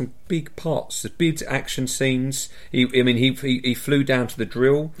 he's had some big parts, the big action scenes. He flew down to the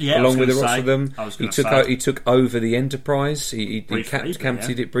drill along with the rest of them. He took over the Enterprise. He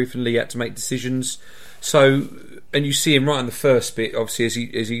captured it briefly. He had to make decisions. So, and you see him right in the first bit,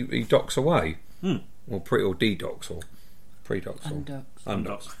 obviously, as he docks away, or de-docks, or pre-docks, or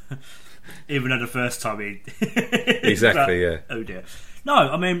undocks. Even though the first time he exactly, yeah. Oh dear. No,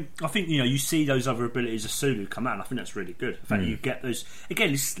 I mean, I think, you see those other abilities of Sulu come out, and I think that's really good. In fact, you get those, again,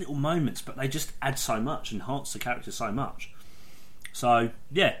 these little moments, but they just add so much, enhance the character so much. So,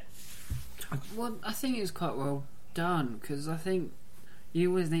 yeah. Well, I think it was quite well done, because I think you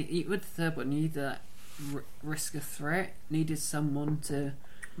always need, with the third one, you need that risk of threat, needed someone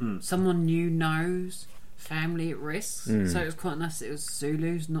you knows, family at risk. So it was quite nice that it was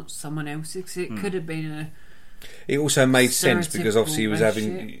Zulu's, not someone else's, 'cause it could have been It also made sense because obviously he was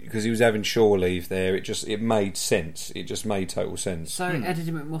having shore leave there. It made sense. It just made total sense. So it added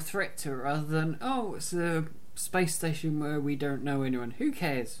a bit more threat to it rather than it's a space station where we don't know anyone. Who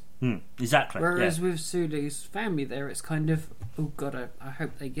cares? Exactly. Whereas with Sulu's family there, it's kind of I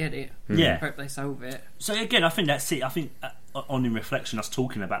hope they get it. Yeah. I hope they solve it. So again, I think that's it. I think on in reflection, us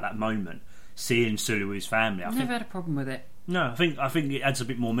talking about that moment, seeing Sulu with his family, I've never had a problem with it. No, I think it adds a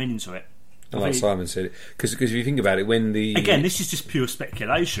bit more meaning to it. Like Simon said it, because if you think about it, again, this is just pure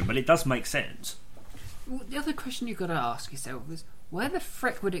speculation, but it does make sense. Well, the other question you've got to ask yourself is, where the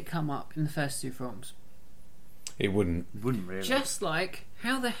frick would it come up in the first two films? It wouldn't really. Just like,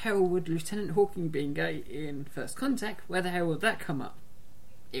 how the hell would Lieutenant Hawking being gay in First Contact? Where the hell would that come up?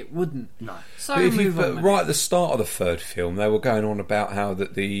 It wouldn't. No. So right at the start of the third film, they were going on about how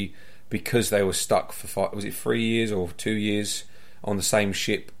that because they were stuck for 3 years or 2 years on the same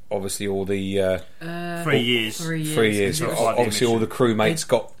ship. Obviously, all the 3 years. 3 years. Obviously, all the crewmates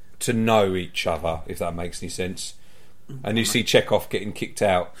got to know each other, if that makes any sense. And you see Chekhov getting kicked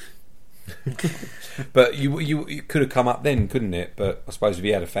out. But you could have come up then, couldn't it? But I suppose if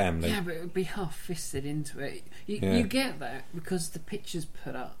he had a family, yeah, but it would be half-fisted into it. You get that because the picture's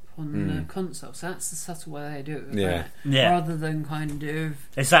put up on the console, so that's the subtle way they do it with that, rather than kind of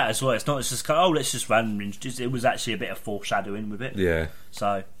it's that as well. It's not just let's just randomly. It was actually a bit of foreshadowing with it. Yeah.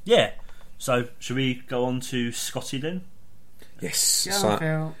 So should we go on to Scotty then? Yes.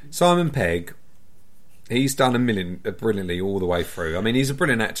 Simon Pegg. He's done brilliantly all the way through. I mean, he's a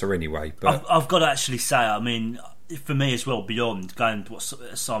brilliant actor anyway. But I've got to actually say, I mean, for me as well, beyond going to what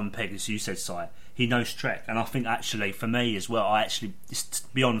Simon Pegg, as you said, Si, he knows Trek, and I think actually for me as well,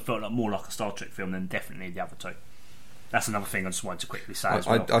 Beyond felt more like a Star Trek film than definitely the other two. That's another thing I just wanted to quickly say as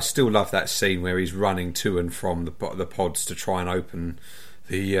well. I still love that scene where he's running to and from the pods to try and open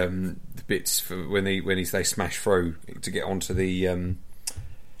the bits for when they smash through to get onto the. You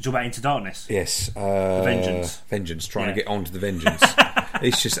talk about Into Darkness? Yes. The Vengeance. Vengeance, trying to get onto the Vengeance.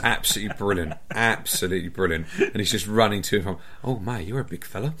 It's just absolutely brilliant. Absolutely brilliant. And he's just running to him from, oh, mate, you're a big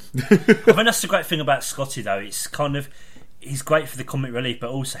fella. I think that's the great thing about Scotty, though. It's kind of... He's great for the comic relief, but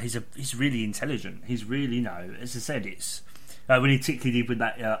also he's really intelligent. He's really, as I said, it's... when he particularly did with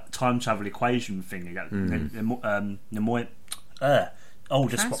that time travel equation thing,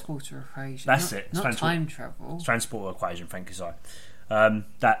 transporter equation. That's it. Not time travel. Transporter equation. Thank you, sorry.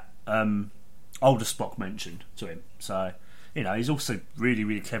 That older Spock mentioned to him. So he's also really,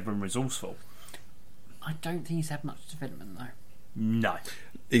 really clever and resourceful. I don't think he's had much development though. No,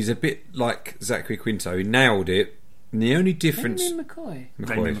 he's a bit like Zachary Quinto. He nailed it. And the only difference, McCoy,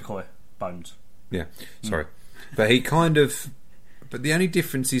 Bones. Yeah, sorry, but he kind of. But the only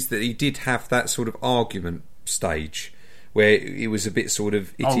difference is that he did have that sort of argument stage where it was a bit sort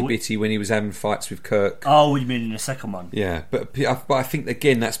of itty-bitty when he was having fights with Kirk. Oh, you mean in the second one? Yeah, but I think,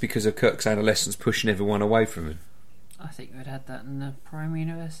 again, that's because of Kirk's adolescence pushing everyone away from him. I think we'd had that in the Prime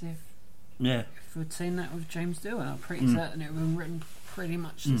Universe if we'd seen that with James Doohan. I'm pretty certain it would have been written pretty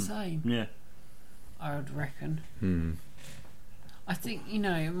much the same. Yeah. I would reckon. I think,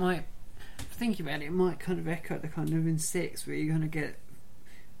 it might... Thinking about it, it might kind of echo the kind of in 6 where you're going to get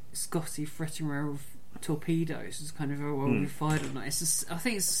Scotty fretting around with torpedoes. It's kind of, we fired on that. I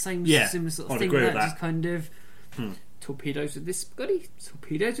think it's the same similar sort of thing. That just kind of torpedoes with this Scotty,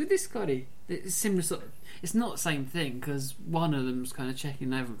 torpedoes with this Scotty. It's similar sort of. It's not the same thing because one of them's kind of checking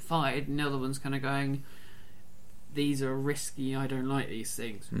they haven't fired, and the other one's kind of going, "These are risky. I don't like these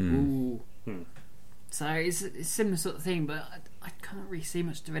things." Ooh. So it's a similar sort of thing, but I can't really see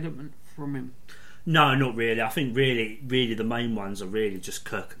much development from him. No, not really. I think really the main ones are really just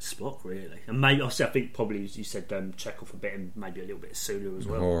Kirk and Spock, really. And maybe I think probably you said Chekhov a bit and maybe a little bit of Sulu as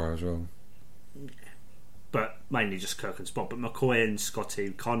well. Horror as well. Yeah. But mainly just Kirk and Spock. But McCoy and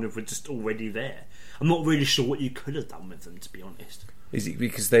Scotty kind of were just already there. I'm not really sure what you could have done with them, to be honest. Is it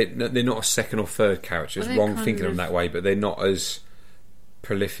because they're not a second or third character? It's wrong thinking of them that way, but they're not as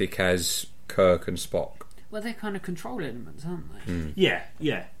prolific as Kirk and Spock. Well, they're kind of control elements, aren't they? Yeah.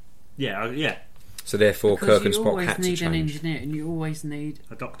 So therefore, because Kirk and Spock had to change. You always need an engineer, and you always need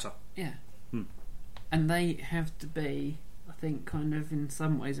a doctor. Yeah, and they have to be, I think, kind of in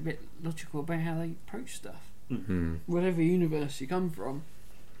some ways a bit logical about how they approach stuff. Whatever universe you come from,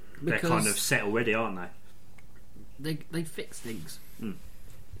 they're kind of set already, aren't they? They fix things.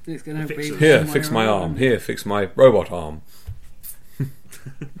 It's going to be here, fix my arm. Here, fix my robot arm.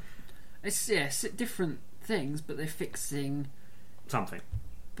 It's different things, but they're fixing something.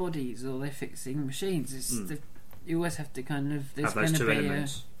 Bodies, or they're fixing machines. You always have to kind of... There's have those two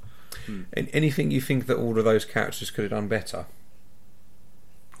elements. Anything you think that all of those characters could have done better?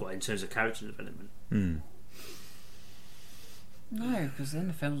 What, in terms of character development? No, because then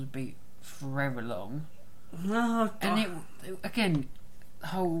the films would be forever long. No, and again, the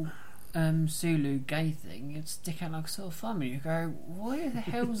whole Sulu gay thing, it'd stick out like a sort of thumb, and you go, why the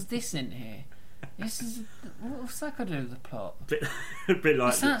hell's this in here? This is what's that got to do with the plot? A bit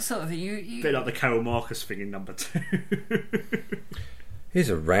like it's that sort of thing. You bit like the Carol Marcus thing in number 2. Here's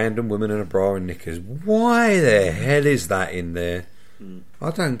a random woman in a bra and knickers. Why the hell is that in there?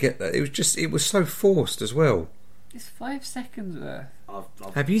 I don't get that. It was so forced as well. It's 5 seconds worth.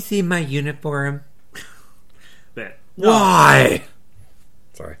 Have you seen my uniform? Why?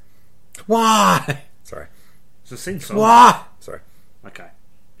 Sorry. Why? Sorry. It's a sing song. Why? Sorry. Okay.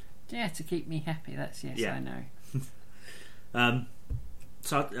 Yeah, to keep me happy. That's yes, yeah. I know.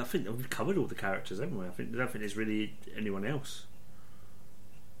 So I think we've covered all the characters, haven't we? I don't think there's really anyone else.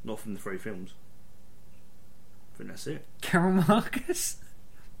 Not from the 3 films. I think that's it. Carol Marcus?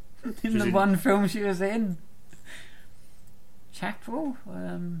 in the one film she was in? Chapel? I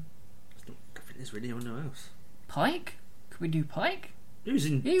don't think there's really anyone else. Pike? Could we do Pike? He was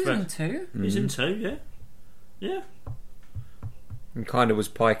in 2. Mm-hmm. He was in 2, yeah. Yeah. And kind of was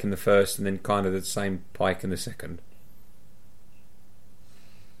Pike in the first, and then kind of the same Pike in the second.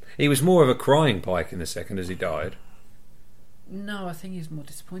 He was more of a crying Pike in the second as he died. No, I think he was more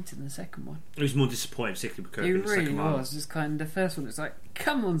disappointed in the second one. He was more disappointed, particularly because he really was. It's kind of the first one. It's like,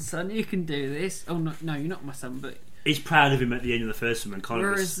 come on, son, you can do this. Oh no, you're not my son, but he's proud of him at the end of the first one. And kind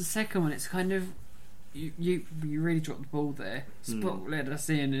whereas the second one, it's kind of you really dropped the ball there. Spock led us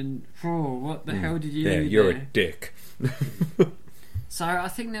in, and what the hell did you do? You're a dick. So I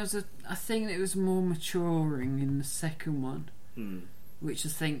think it was more maturing in the second one, which I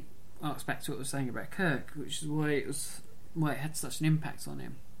think it's back to what I was saying about Kirk, which is why it had such an impact on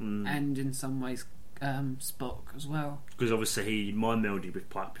him, and in some ways Spock as well. Because obviously he mind melded with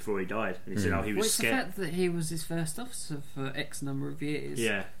Pike before he died, and he said, "Oh, he was scared." The fact that he was his first officer for X number of years.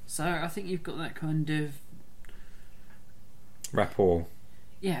 Yeah. So I think you've got that kind of rapport.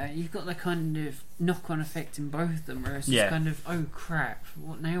 you've got the kind of knock-on effect in both of them, where it's just kind of, oh crap,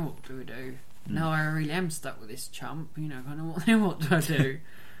 what do we do? Now I really am stuck with this chump, kind of, what do I do?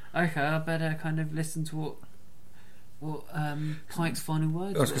 Okay, I better kind of listen to what Pike's final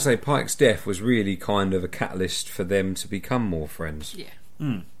words. I was going to say, Pike's death was really kind of a catalyst for them to become more friends. Yeah.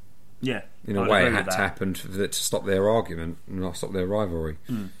 Yeah. In a way, it had to happen to stop their argument and not stop their rivalry,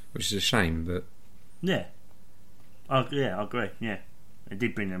 which is a shame. But I agree. Yeah, it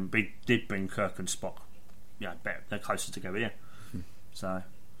did bring them. Did bring Kirk and Spock. Yeah, better. They're closer together. Yeah. So,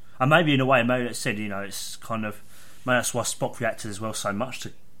 and maybe in a way, maybe it said, it's kind of maybe that's why Spock reacted as well so much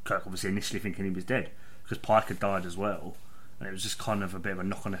to Kirk. Obviously, initially thinking he was dead because Pike had died as well, and it was just kind of a bit of a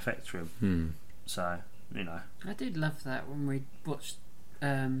knock-on effect to him. So, I did love that when we watched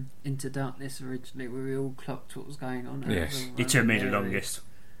Into Darkness originally, where we all clocked what was going on. Yes, it took me the longest.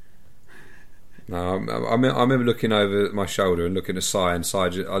 No, I remember looking over my shoulder and looking at Si, and Si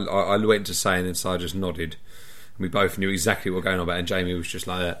I went to say, and then Si just nodded. And we both knew exactly what was going on about it, and Jamie was just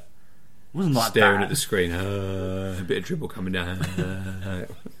like that. It wasn't like staring that. At the screen, a bit of dribble coming down.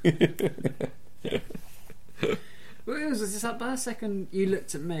 Well, it was just like, by a second you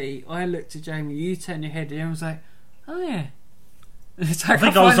looked at me, I looked at Jamie, you turned your head, and I was like, oh yeah. It's like, I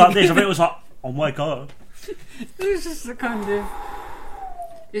think I was like this. I think it was like, oh my god. It was just the kind of.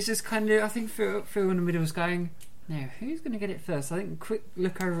 It's just kind of. I think Phil in the middle was going, now who's going to get it first? I think quick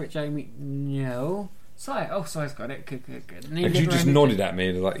look over at Jamie. No. Si's got it. Good. And you just nodded at me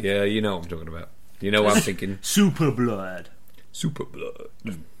and like, yeah, you know what I'm talking about. You know what I'm thinking. Super blood.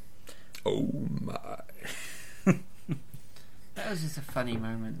 Oh my. That was just a funny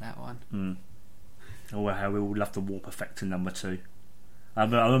moment, that one. Oh, how we all loved the warp effect in number 2. I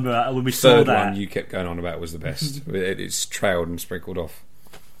remember when we saw that. Third one you kept going on about was the best. It's trailed and sprinkled off.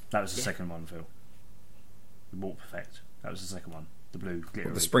 That was the second one, Phil. The warp effect. That was the second one. The blue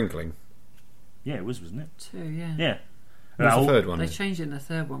glitter. The sprinkling. Yeah, it was, wasn't it? 2, yeah. Yeah. What was the third one? They changed it in the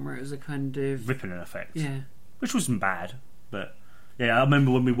third one where it was a kind of rippling effect. Yeah. Which wasn't bad, but yeah, I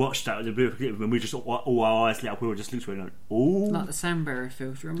remember when we watched that, when we just all our eyes lit up, we were just looking at it. Oh, like the Sandberry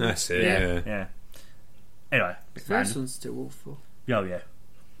filter. Remember? That's it. Yeah. Anyway, the first one's still awful. Oh yeah.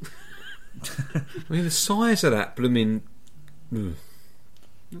 I mean, the size of that blooming.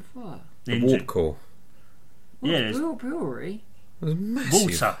 What? The warp core. Yeah, brewery. It was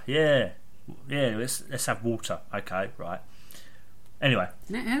massive. Water. Yeah. Let's have water. Okay, right. Anyway,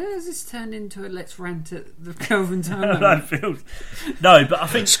 now, how has this turned into a let's rant at the Kelvin Timeline? No, but I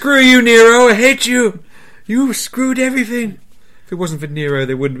think screw you, Nero. I hate you. You screwed everything. If it wasn't for Nero,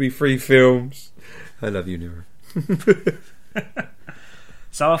 there wouldn't be free films. I love you, Nero.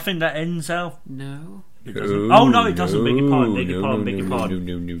 So I think that ends our. No. It doesn't. Oh no, it doesn't. Beg your pardon. Beg your pardon.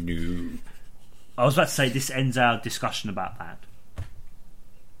 No. I was about to say this ends our discussion about that.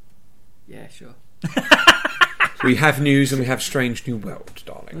 Yeah, sure. We have news and we have Strange New World,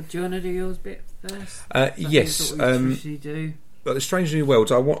 darling. Well, do you want to do yours bit first? Yes. Do. But the Strange New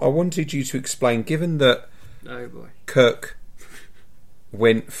Worlds, I wanted you to explain, given that oh boy, Kirk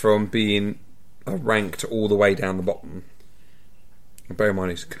went from being ranked all the way down the bottom. And bear in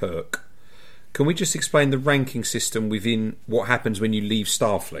mind it's Kirk. Can we just explain the ranking system within what happens when you leave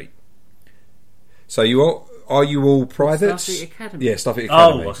Starfleet? So are you all privates? Starfleet Academy. Yeah, Starfleet Academy.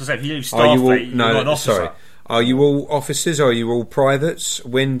 Oh, I was going to say, if you leave Starfleet, you're an officer. Sorry. Are you all officers or are you all privates?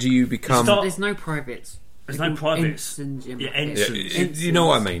 When do you become... There's no privates. There's no privates. Ensigns. You know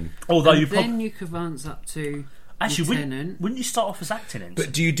what I mean? Although then you could advance up to actually, lieutenant. Wouldn't you start off as acting ensign?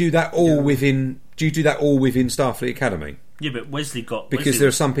 But do you do that all within Starfleet Academy? Yeah, but Wesley because there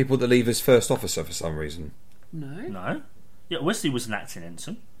are some people that leave as first officer for some reason. No. Yeah, Wesley was an acting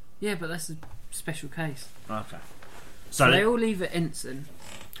ensign. Yeah, but that's a special case. Okay. So they all leave at ensign.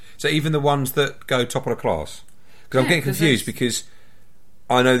 So even the ones that go top of the class? Because I'm getting confused because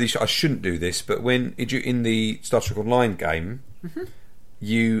I know I shouldn't do this, but when in the Star Trek Online game,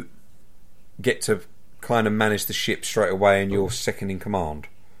 you get to kind of manage the ship straight away and you're second in command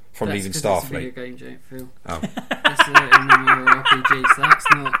from leaving Starfleet. That's a video game, don't Phil. Oh. That's an MMORPG, so that's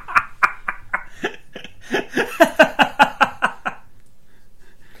not...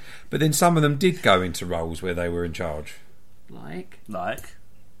 But then some of them did go into roles where they were in charge. Like?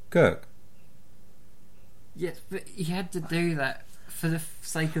 Kirk. Yes, but he had to do that for the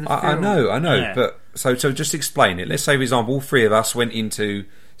sake of the film. I know, Yeah. But so just explain it. Let's say, for example, all three of us went into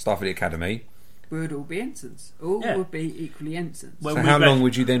Starfleet Academy. We would all be ensigns. All would be equally ensigns. Well, so how long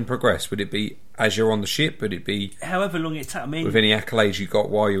would you then progress? Would it be as you're on the ship? Would it be however long it took? With any accolades you got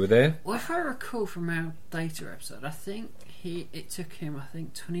while you were there? Well, if I recall from our Data episode, I think it took him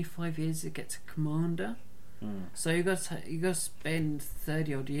 25 years to get to commander. So you got to spend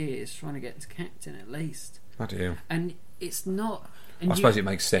 30 odd years trying to get to captain at least. Bloody hell. And it's not. I suppose it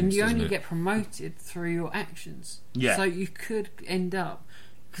makes sense. And you doesn't only it? get promoted through your actions. Yeah. So you could end up,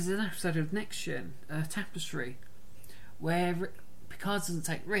 because there's an episode of Next Gen, Tapestry, where Picard doesn't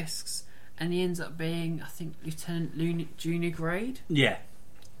take risks, and he ends up being, I think, Lieutenant Junior grade. Yeah.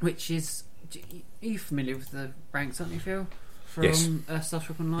 Which is, are you familiar with the ranks, aren't you, Phil? From Yes. Star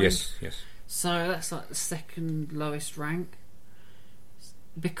Trek Online. Yes. So that's like the second lowest rank,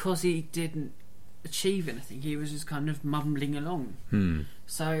 because he didn't achieve anything. He was just kind of mumbling along.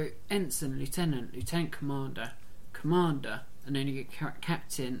 So ensign, lieutenant commander, and then you get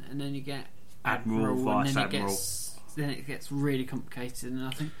captain, and then you get admiral, vice admiral. Then it gets really complicated.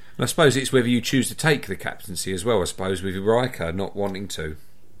 And I suppose it's whether you choose to take the captaincy as well. I suppose with Riker not wanting to.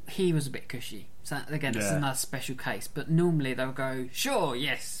 He was a bit cushy. So again, it's another special case. But normally they'll go, sure,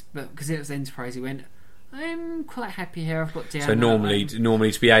 yes, but because it was Enterprise, he went, I'm quite happy here. I've got Deanna. So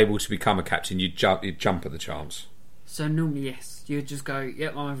normally to be able to become a captain, you'd jump at the chance. So normally, yes, you'd just go,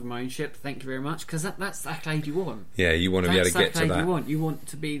 yep, I have my own ship. Thank you very much, because that's the accolade you want. Yeah, you want to be able to get to that. You want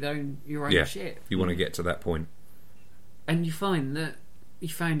to be your own ship. You want to get to that point. And you find that you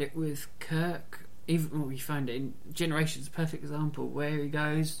found it with Kirk. You found it in Generations, a perfect example where he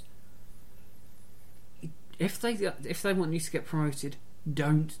goes, if they want you to get promoted,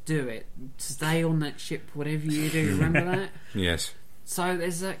 don't do it. Stay on that ship, whatever you do. Remember that? Yes. So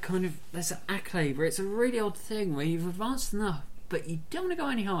there's an accolade where it's a really odd thing where you've advanced enough, but you don't want to go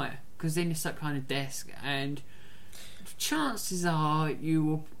any higher, because then you're stuck behind a desk, and chances are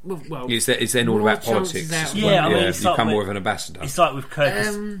you will. Well, it's then all about politics. You become more of an ambassador. It's like with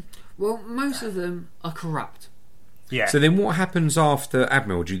Kirk. Well, most of them are corrupt. Yeah. So then, what happens after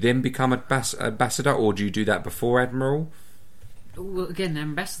admiral? Do you then become ambassador, or do you do that before admiral? Well, again, the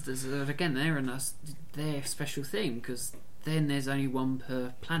ambassadors are their special thing, because then there's only one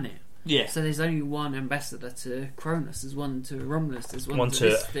per planet. Yeah. So there's only one ambassador to Cronus, there's one to Romulus, there's one to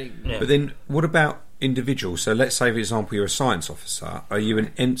this thing. Yeah. But then, what about individuals? So let's say, for example, you're a science officer. Are you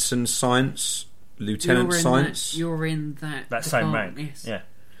an ensign science, lieutenant science? You're in that same rank. Yes. Yeah.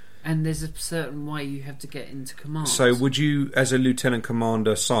 And there's a certain way you have to get into command. So would you, as a lieutenant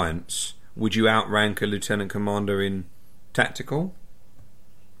commander science, would you outrank a lieutenant commander in tactical?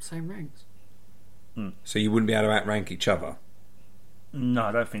 Same ranks. So you wouldn't be able to outrank each other? No,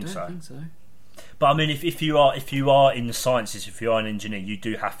 I don't think I don't think so. But I mean, if you are in the sciences, if you are an engineer, you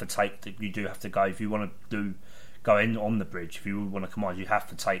do have to go. If you want to go in on the bridge, if you want to command, you have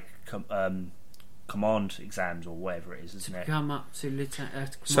to take command exams or whatever it is, isn't it? Come up to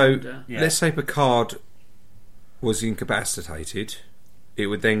lieutenant So commander. let's say Picard was incapacitated. It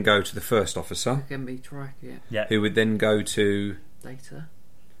would then go to the first officer. It can be Trica, yeah. Who would then go to Data.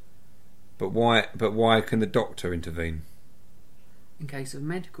 But why can the doctor intervene? In case of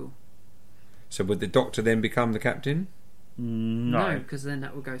medical. So would the doctor then become the captain? No, because then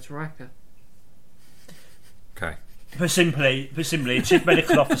that will go to Riker. Okay. But simply, a chief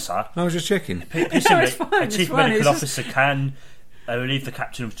medical officer. I was just checking. A chief medical officer can relieve the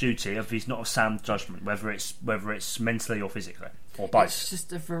captain of duty if he's not of sound judgment, whether it's mentally or physically, or both. It's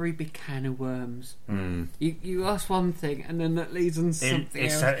just a very big can of worms. You ask one thing, and then that leads on something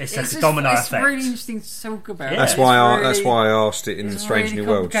else. It's a domino effect. It's really interesting to talk about. Yeah. That's why I asked it in Strange New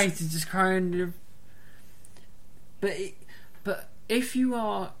Worlds. It's really complicated, just kind of. But if you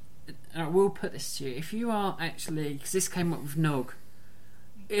are, and I will put this to you, if you are actually, because this came up with Nog,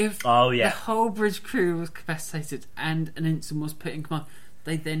 if the whole bridge crew was capacitated and an ensign was put in command,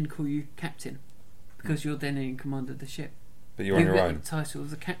 they then call you captain, because you're then in command of the ship. But you're on your own. The title of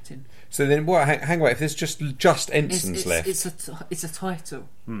the captain. So then, what? Hang on. If there's just ensigns left, it's a title.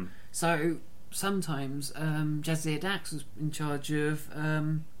 So sometimes Jadzia Dax was in charge of.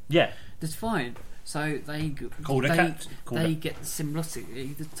 That's fine. So they get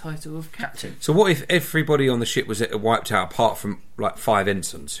symbolically the title of captain. So what if everybody on the ship was wiped out apart from like 5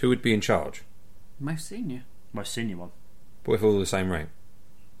 ensigns? Who would be in charge? Most senior one. But if all the same rank?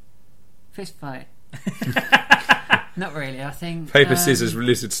 Fist fight. Not really. I think Paper, scissors,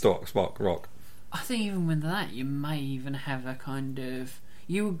 lizard, spark, rock. I think even with that, you may even have a kind of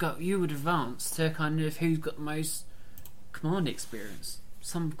you would advance to a kind of who's got the most command experience,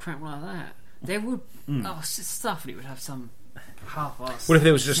 some crap like that. There would stuff. It would have some half-assed. What if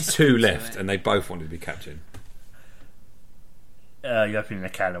there was just 2 left and they both wanted to be captain? You're opening a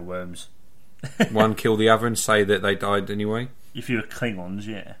can of worms. One kill the other and say that they died anyway. If you were Klingons,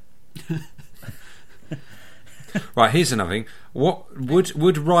 yeah. Right, here's another thing. What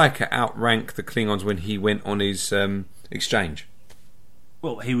would Riker outrank the Klingons when he went on his exchange?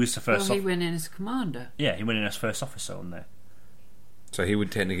 Well, he was the first. Well, he went in as commander. Yeah, he went in as first officer on there. So he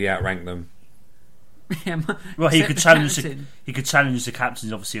would technically outrank them. Yeah, well, he could challenge. He could challenge the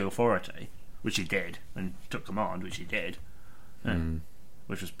captain's obviously authority, which he did, and took command, which he did. Yeah.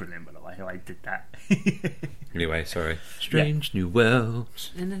 Which was brilliant, by the way. I did that. Anyway, sorry. Strange New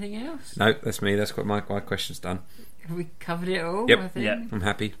Worlds. Anything else? No, that's me. That's what my question's done. Have we covered it all? Yep. I think? Yeah. I'm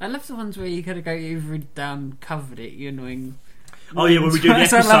happy. I love the ones where you gotta go you've read down, covered it, you annoying. Oh yeah, when we do the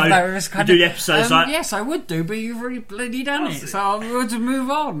episode, I love that. we do the episodes like... Yes, I would do, but you've already bloody done it, so I would move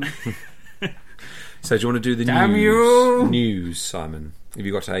on. So do you want to do the Damn news? you. News, Simon. Have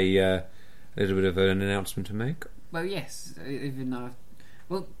you got a little bit of an announcement to make? Well, yes, even though...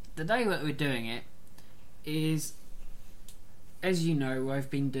 Well, the day that we're doing it is, as you know, I've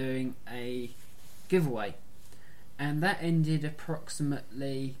been doing a giveaway. And that ended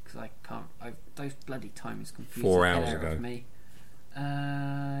approximately... Because I can't... those bloody times confuse 4 the hell hours out ago. of me.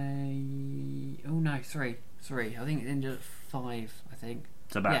 Oh no, 3. I think it ended at 5, I think.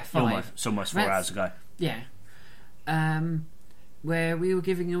 It's about 5. It's almost 4 hours ago. Yeah. Where we were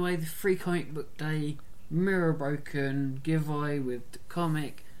giving away the free comic book day Mirror Broken giveaway with the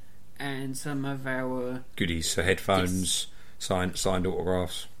comic and some of our Goodies, so headphones, signed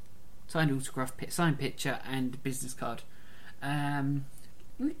autographs. Signed autograph, signed picture and business card.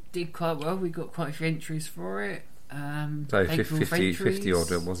 We did quite well. We got quite a few entries for it. So 50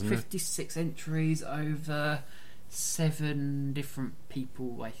 odd, wasn't it? 56 entries over 7 different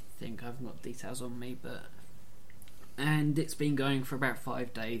people, I think. I've got details on me, but... And it's been going for about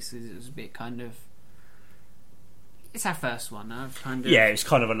 5 days, so it was a bit kind of... It's our first one. I've kind of... Yeah, it's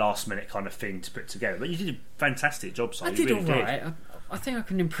kind of a last minute kind of thing to put together. But you did a fantastic job, so I did really alright. I think I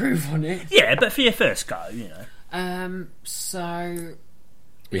can improve on it. Yeah, but for your first go, you know. So...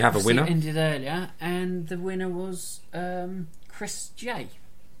 We have a winner. It ended earlier, and the winner was Chris J.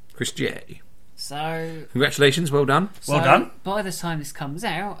 Chris J. So... Congratulations, well done. Well done. By the time this comes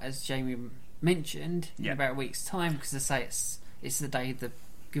out, as Jamie mentioned, in Yeah. about a week's time, because I say it's the day the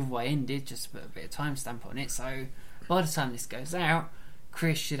giveaway ended, just to put a bit of timestamp on it, so by the time this goes out,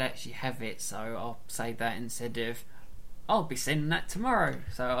 Chris should actually have it, so I'll say that instead of I'll be sending that tomorrow.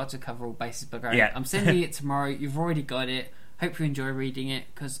 So I'll just cover all bases by going, Yeah. I'm sending it tomorrow, you've already got it, hope you enjoy reading it,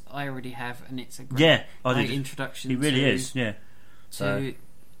 because I already have, and it's a great, great introduction. It really is, yeah. To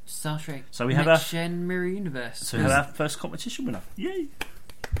Star Trek so we have Next Gen Mirror Universe. So we have our first competition winner. Yay!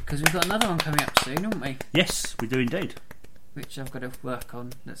 Because we've got another one coming up soon, haven't we? Yes, we do indeed. Which I've got to work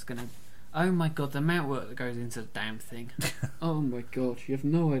on. That's going to... Oh my god, the amount of work that goes into the damn thing. Oh my god, you have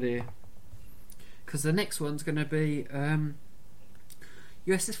no idea. Because the next one's going to be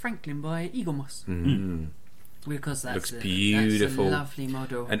USS Franklin by Eagle Moss. Because that looks beautiful. That's a lovely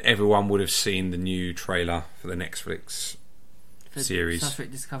model. And everyone would have seen the new trailer for the Netflix series. Star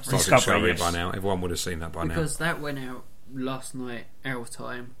Trek Discovery. Star Trek Discovery, yes. by now. Everyone would have seen that by now. Because that went out last night, our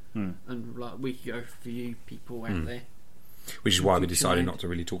time, and like a week ago for you people out there. Which is why we decided not to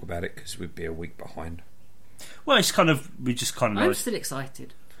really talk about it, because we'd be a week behind. Well, it's kind of... We just kind of... I'm still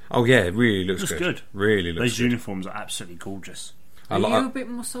excited. Oh yeah, it really looks good. Really looks Those good. uniforms are absolutely gorgeous. Are you a bit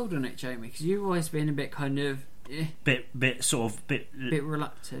more sold on it, Jamie? Because you've always been a bit kind of... Bit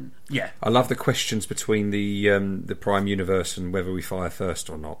reluctant. Yeah. I love the questions between the Prime Universe and whether we fire first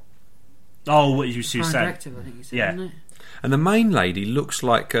or not. Oh, what you Prime said. Directive, I think you said, Yeah. isn't it? And the main lady looks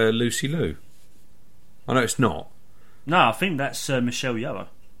like Lucy Liu. I know it's not. No, I think that's Michelle Yeoh.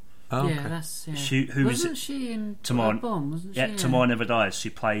 Oh, yeah, okay. that's... Yeah. Wasn't she in Tomorrow, Bomb? Wasn't yeah, she? Tomorrow Never Dies.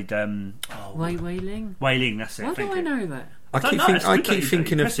 She played... Wei Ling? Wei Ling, that's it. Why do I know that? I keep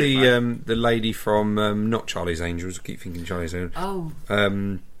thinking of the lady from not Charlie's Angels. I keep thinking Charlie's Angels. Oh.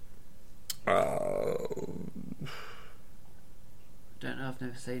 Um, Don't know, I've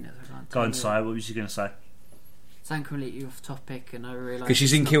never seen it. So I can't Go on, tell Si, what was you going to say? Something completely off topic, and I realised because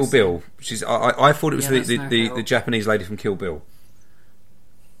she's in Kill Bill. I thought it was Yeah, the Japanese lady from Kill Bill.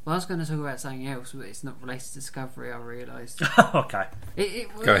 Well, I was going to talk about something else, but it's not related to Discovery, I realised. Okay.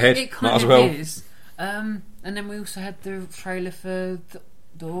 Go ahead, It kind might as of well. is. And then we also had the trailer for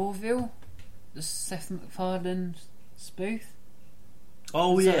the Orville, the Seth MacFarlane spoof.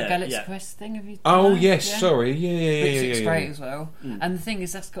 Oh, Is that yeah. a Galaxy Yeah. Quest thing? Have you Oh done that? yes, Yeah? sorry, yeah. Which looks great as well. Mm. And the thing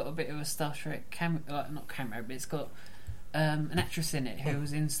is, that's got a bit of a Star Trek not cameo, but it's got an actress in it who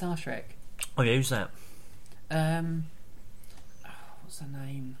was in Star Trek. Oh, yeah, who's that? What's her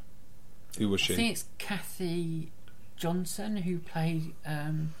name? Who was she? I think it's Kathy Johnson, who played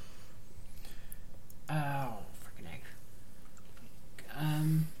freaking egg.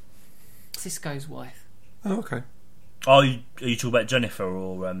 Cisco's wife. Oh, okay. Oh, are you talking about Jennifer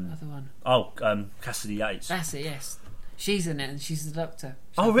or... Other one. Oh, Cassidy Yates. That's it, yes. She's in it, and she's the Doctor.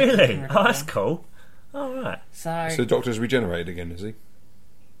 Oh, really? Oh, that's cool. All right. So the Doctor's regenerated again, is he?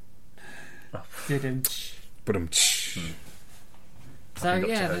 Didn't. But So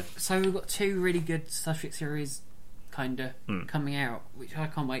yeah, so we've got 2 really good Star Trek series kinda coming out, which I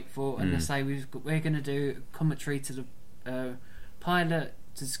can't wait for. And they say we're going to do commentary to the pilot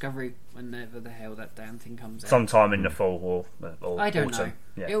to Discovery whenever the hell that damn thing comes out. Sometime in the fall or I don't autumn. know.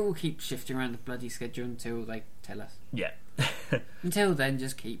 Yeah. It will keep shifting around the bloody schedule until they tell us. Yeah. Until then,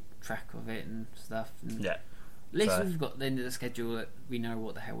 just keep track of it and stuff. And Yeah. At least we've got the end of the schedule that we know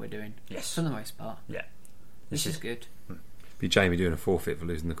what the hell we're doing. Yes. For the most part. Yeah. Which is good. be Jamie doing a forfeit for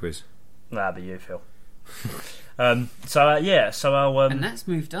losing the quiz. That'd be you, Phil. So I'll and that's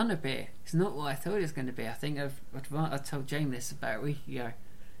moved on a bit. It's not what I thought it was going to be. I think I told Jamie this about a week ago.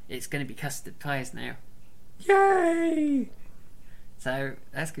 It's going to be custard pies now. Yay! So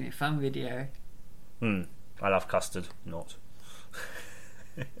that's going to be a fun video. I love custard. Not.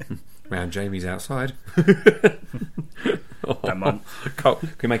 Round Jamie's outside. Don't mind. Can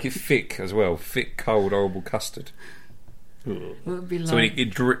we make it thick as well? Thick, cold, horrible custard. Well, it'd be like, so when it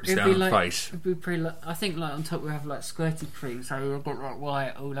drips down the face. It'd be pretty. I think like on top we have like squirty cream, so we've got like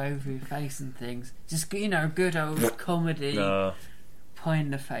white all over your face and things. Just good old comedy pie in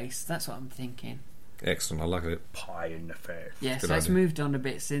the face. That's what I'm thinking. Excellent, I like it. Pie in the face. Yeah, Good so it's idea. moved on a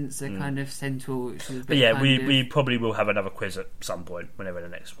bit since the kind of central. But yeah, we probably will have another quiz at some point, whenever the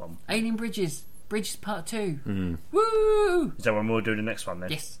next one. Alien Bridges Part 2. Woo! Is that when we'll do the next one then?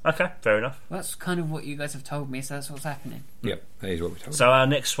 Yes. Okay, fair enough. Well, that's kind of what you guys have told me, so that's what's happening. Yep, that is what we told. So our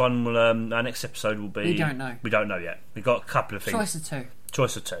next one will, our next episode will be. We don't know. We don't know yet. We've got a couple of things.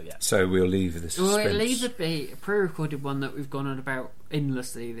 Choice of two, yeah. So we'll leave the suspense. Well, it'll either be a pre-recorded one that we've gone on about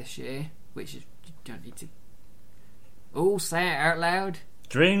endlessly this year, which is, you don't need to. Oh, say it out loud.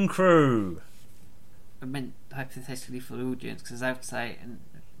 Dream Crew. I meant hypothetically for the audience because I have to say it and.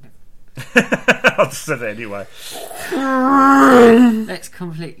 I'll just say it anyway. Let's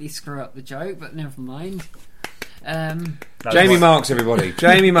completely screw up the joke, but never mind. Jamie Marks, everybody.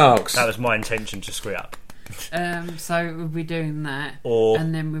 Jamie Marks. That was my intention to screw up. So we'll be doing that,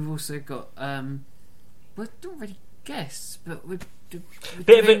 and then we've also got we don't really guess, but we're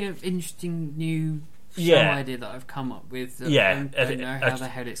doing an interesting new show idea that I've come up with. I don't know how the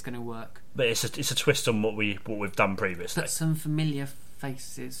hell it's going to work, but it's a twist on what we've done previously. But some familiar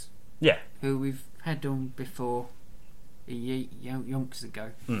faces. Yeah. Who we've had on before yonks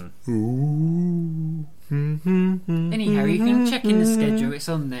ago. Anyhow, you can check in the schedule, it's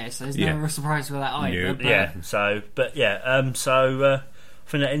on there, so there's no real surprise with that either. Yeah, so I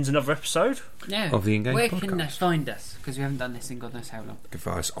think that ends another episode of the Engage Where podcast. can they find us? Because we haven't done this in God knows how long. You can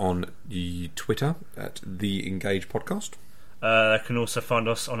find us on the Twitter at The Engage Podcast. They can also find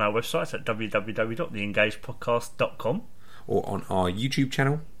us on our website at www.theengagepodcast.com or on our YouTube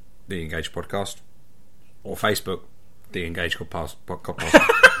channel, The Engage Podcast, or Facebook, The Engage Podcast.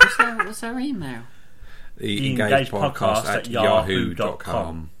 What's our email? The Engage Podcast at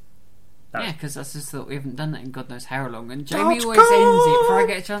yahoo.com. Yeah, because I just thought we haven't done that in God knows how long, and Jamie always ends it before I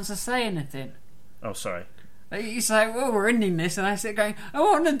get a chance to say anything. Oh, sorry. You say, well, we're ending this, and I sit going, I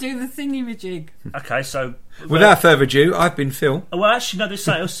want to do the thingy-majig. Okay, so... Without further ado, I've been Phil. Well, actually, no, there's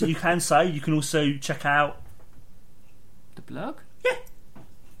something else you can say. You can also check out... The blog? Yeah.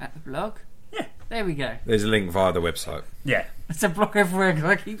 At the blog? Yeah. There we go. There's a link via the website. Yeah. It's a blog everywhere, because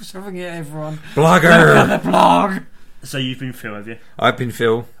I keep shoving it at everyone. Blogger! Look at the blog! So you've been Phil, have you? I've been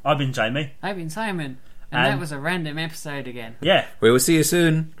Phil. I've been Jamie. I've been Simon. And that was a random episode again. Yeah. We will see you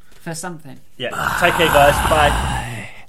soon. For something. Yeah. Take care, guys. Bye.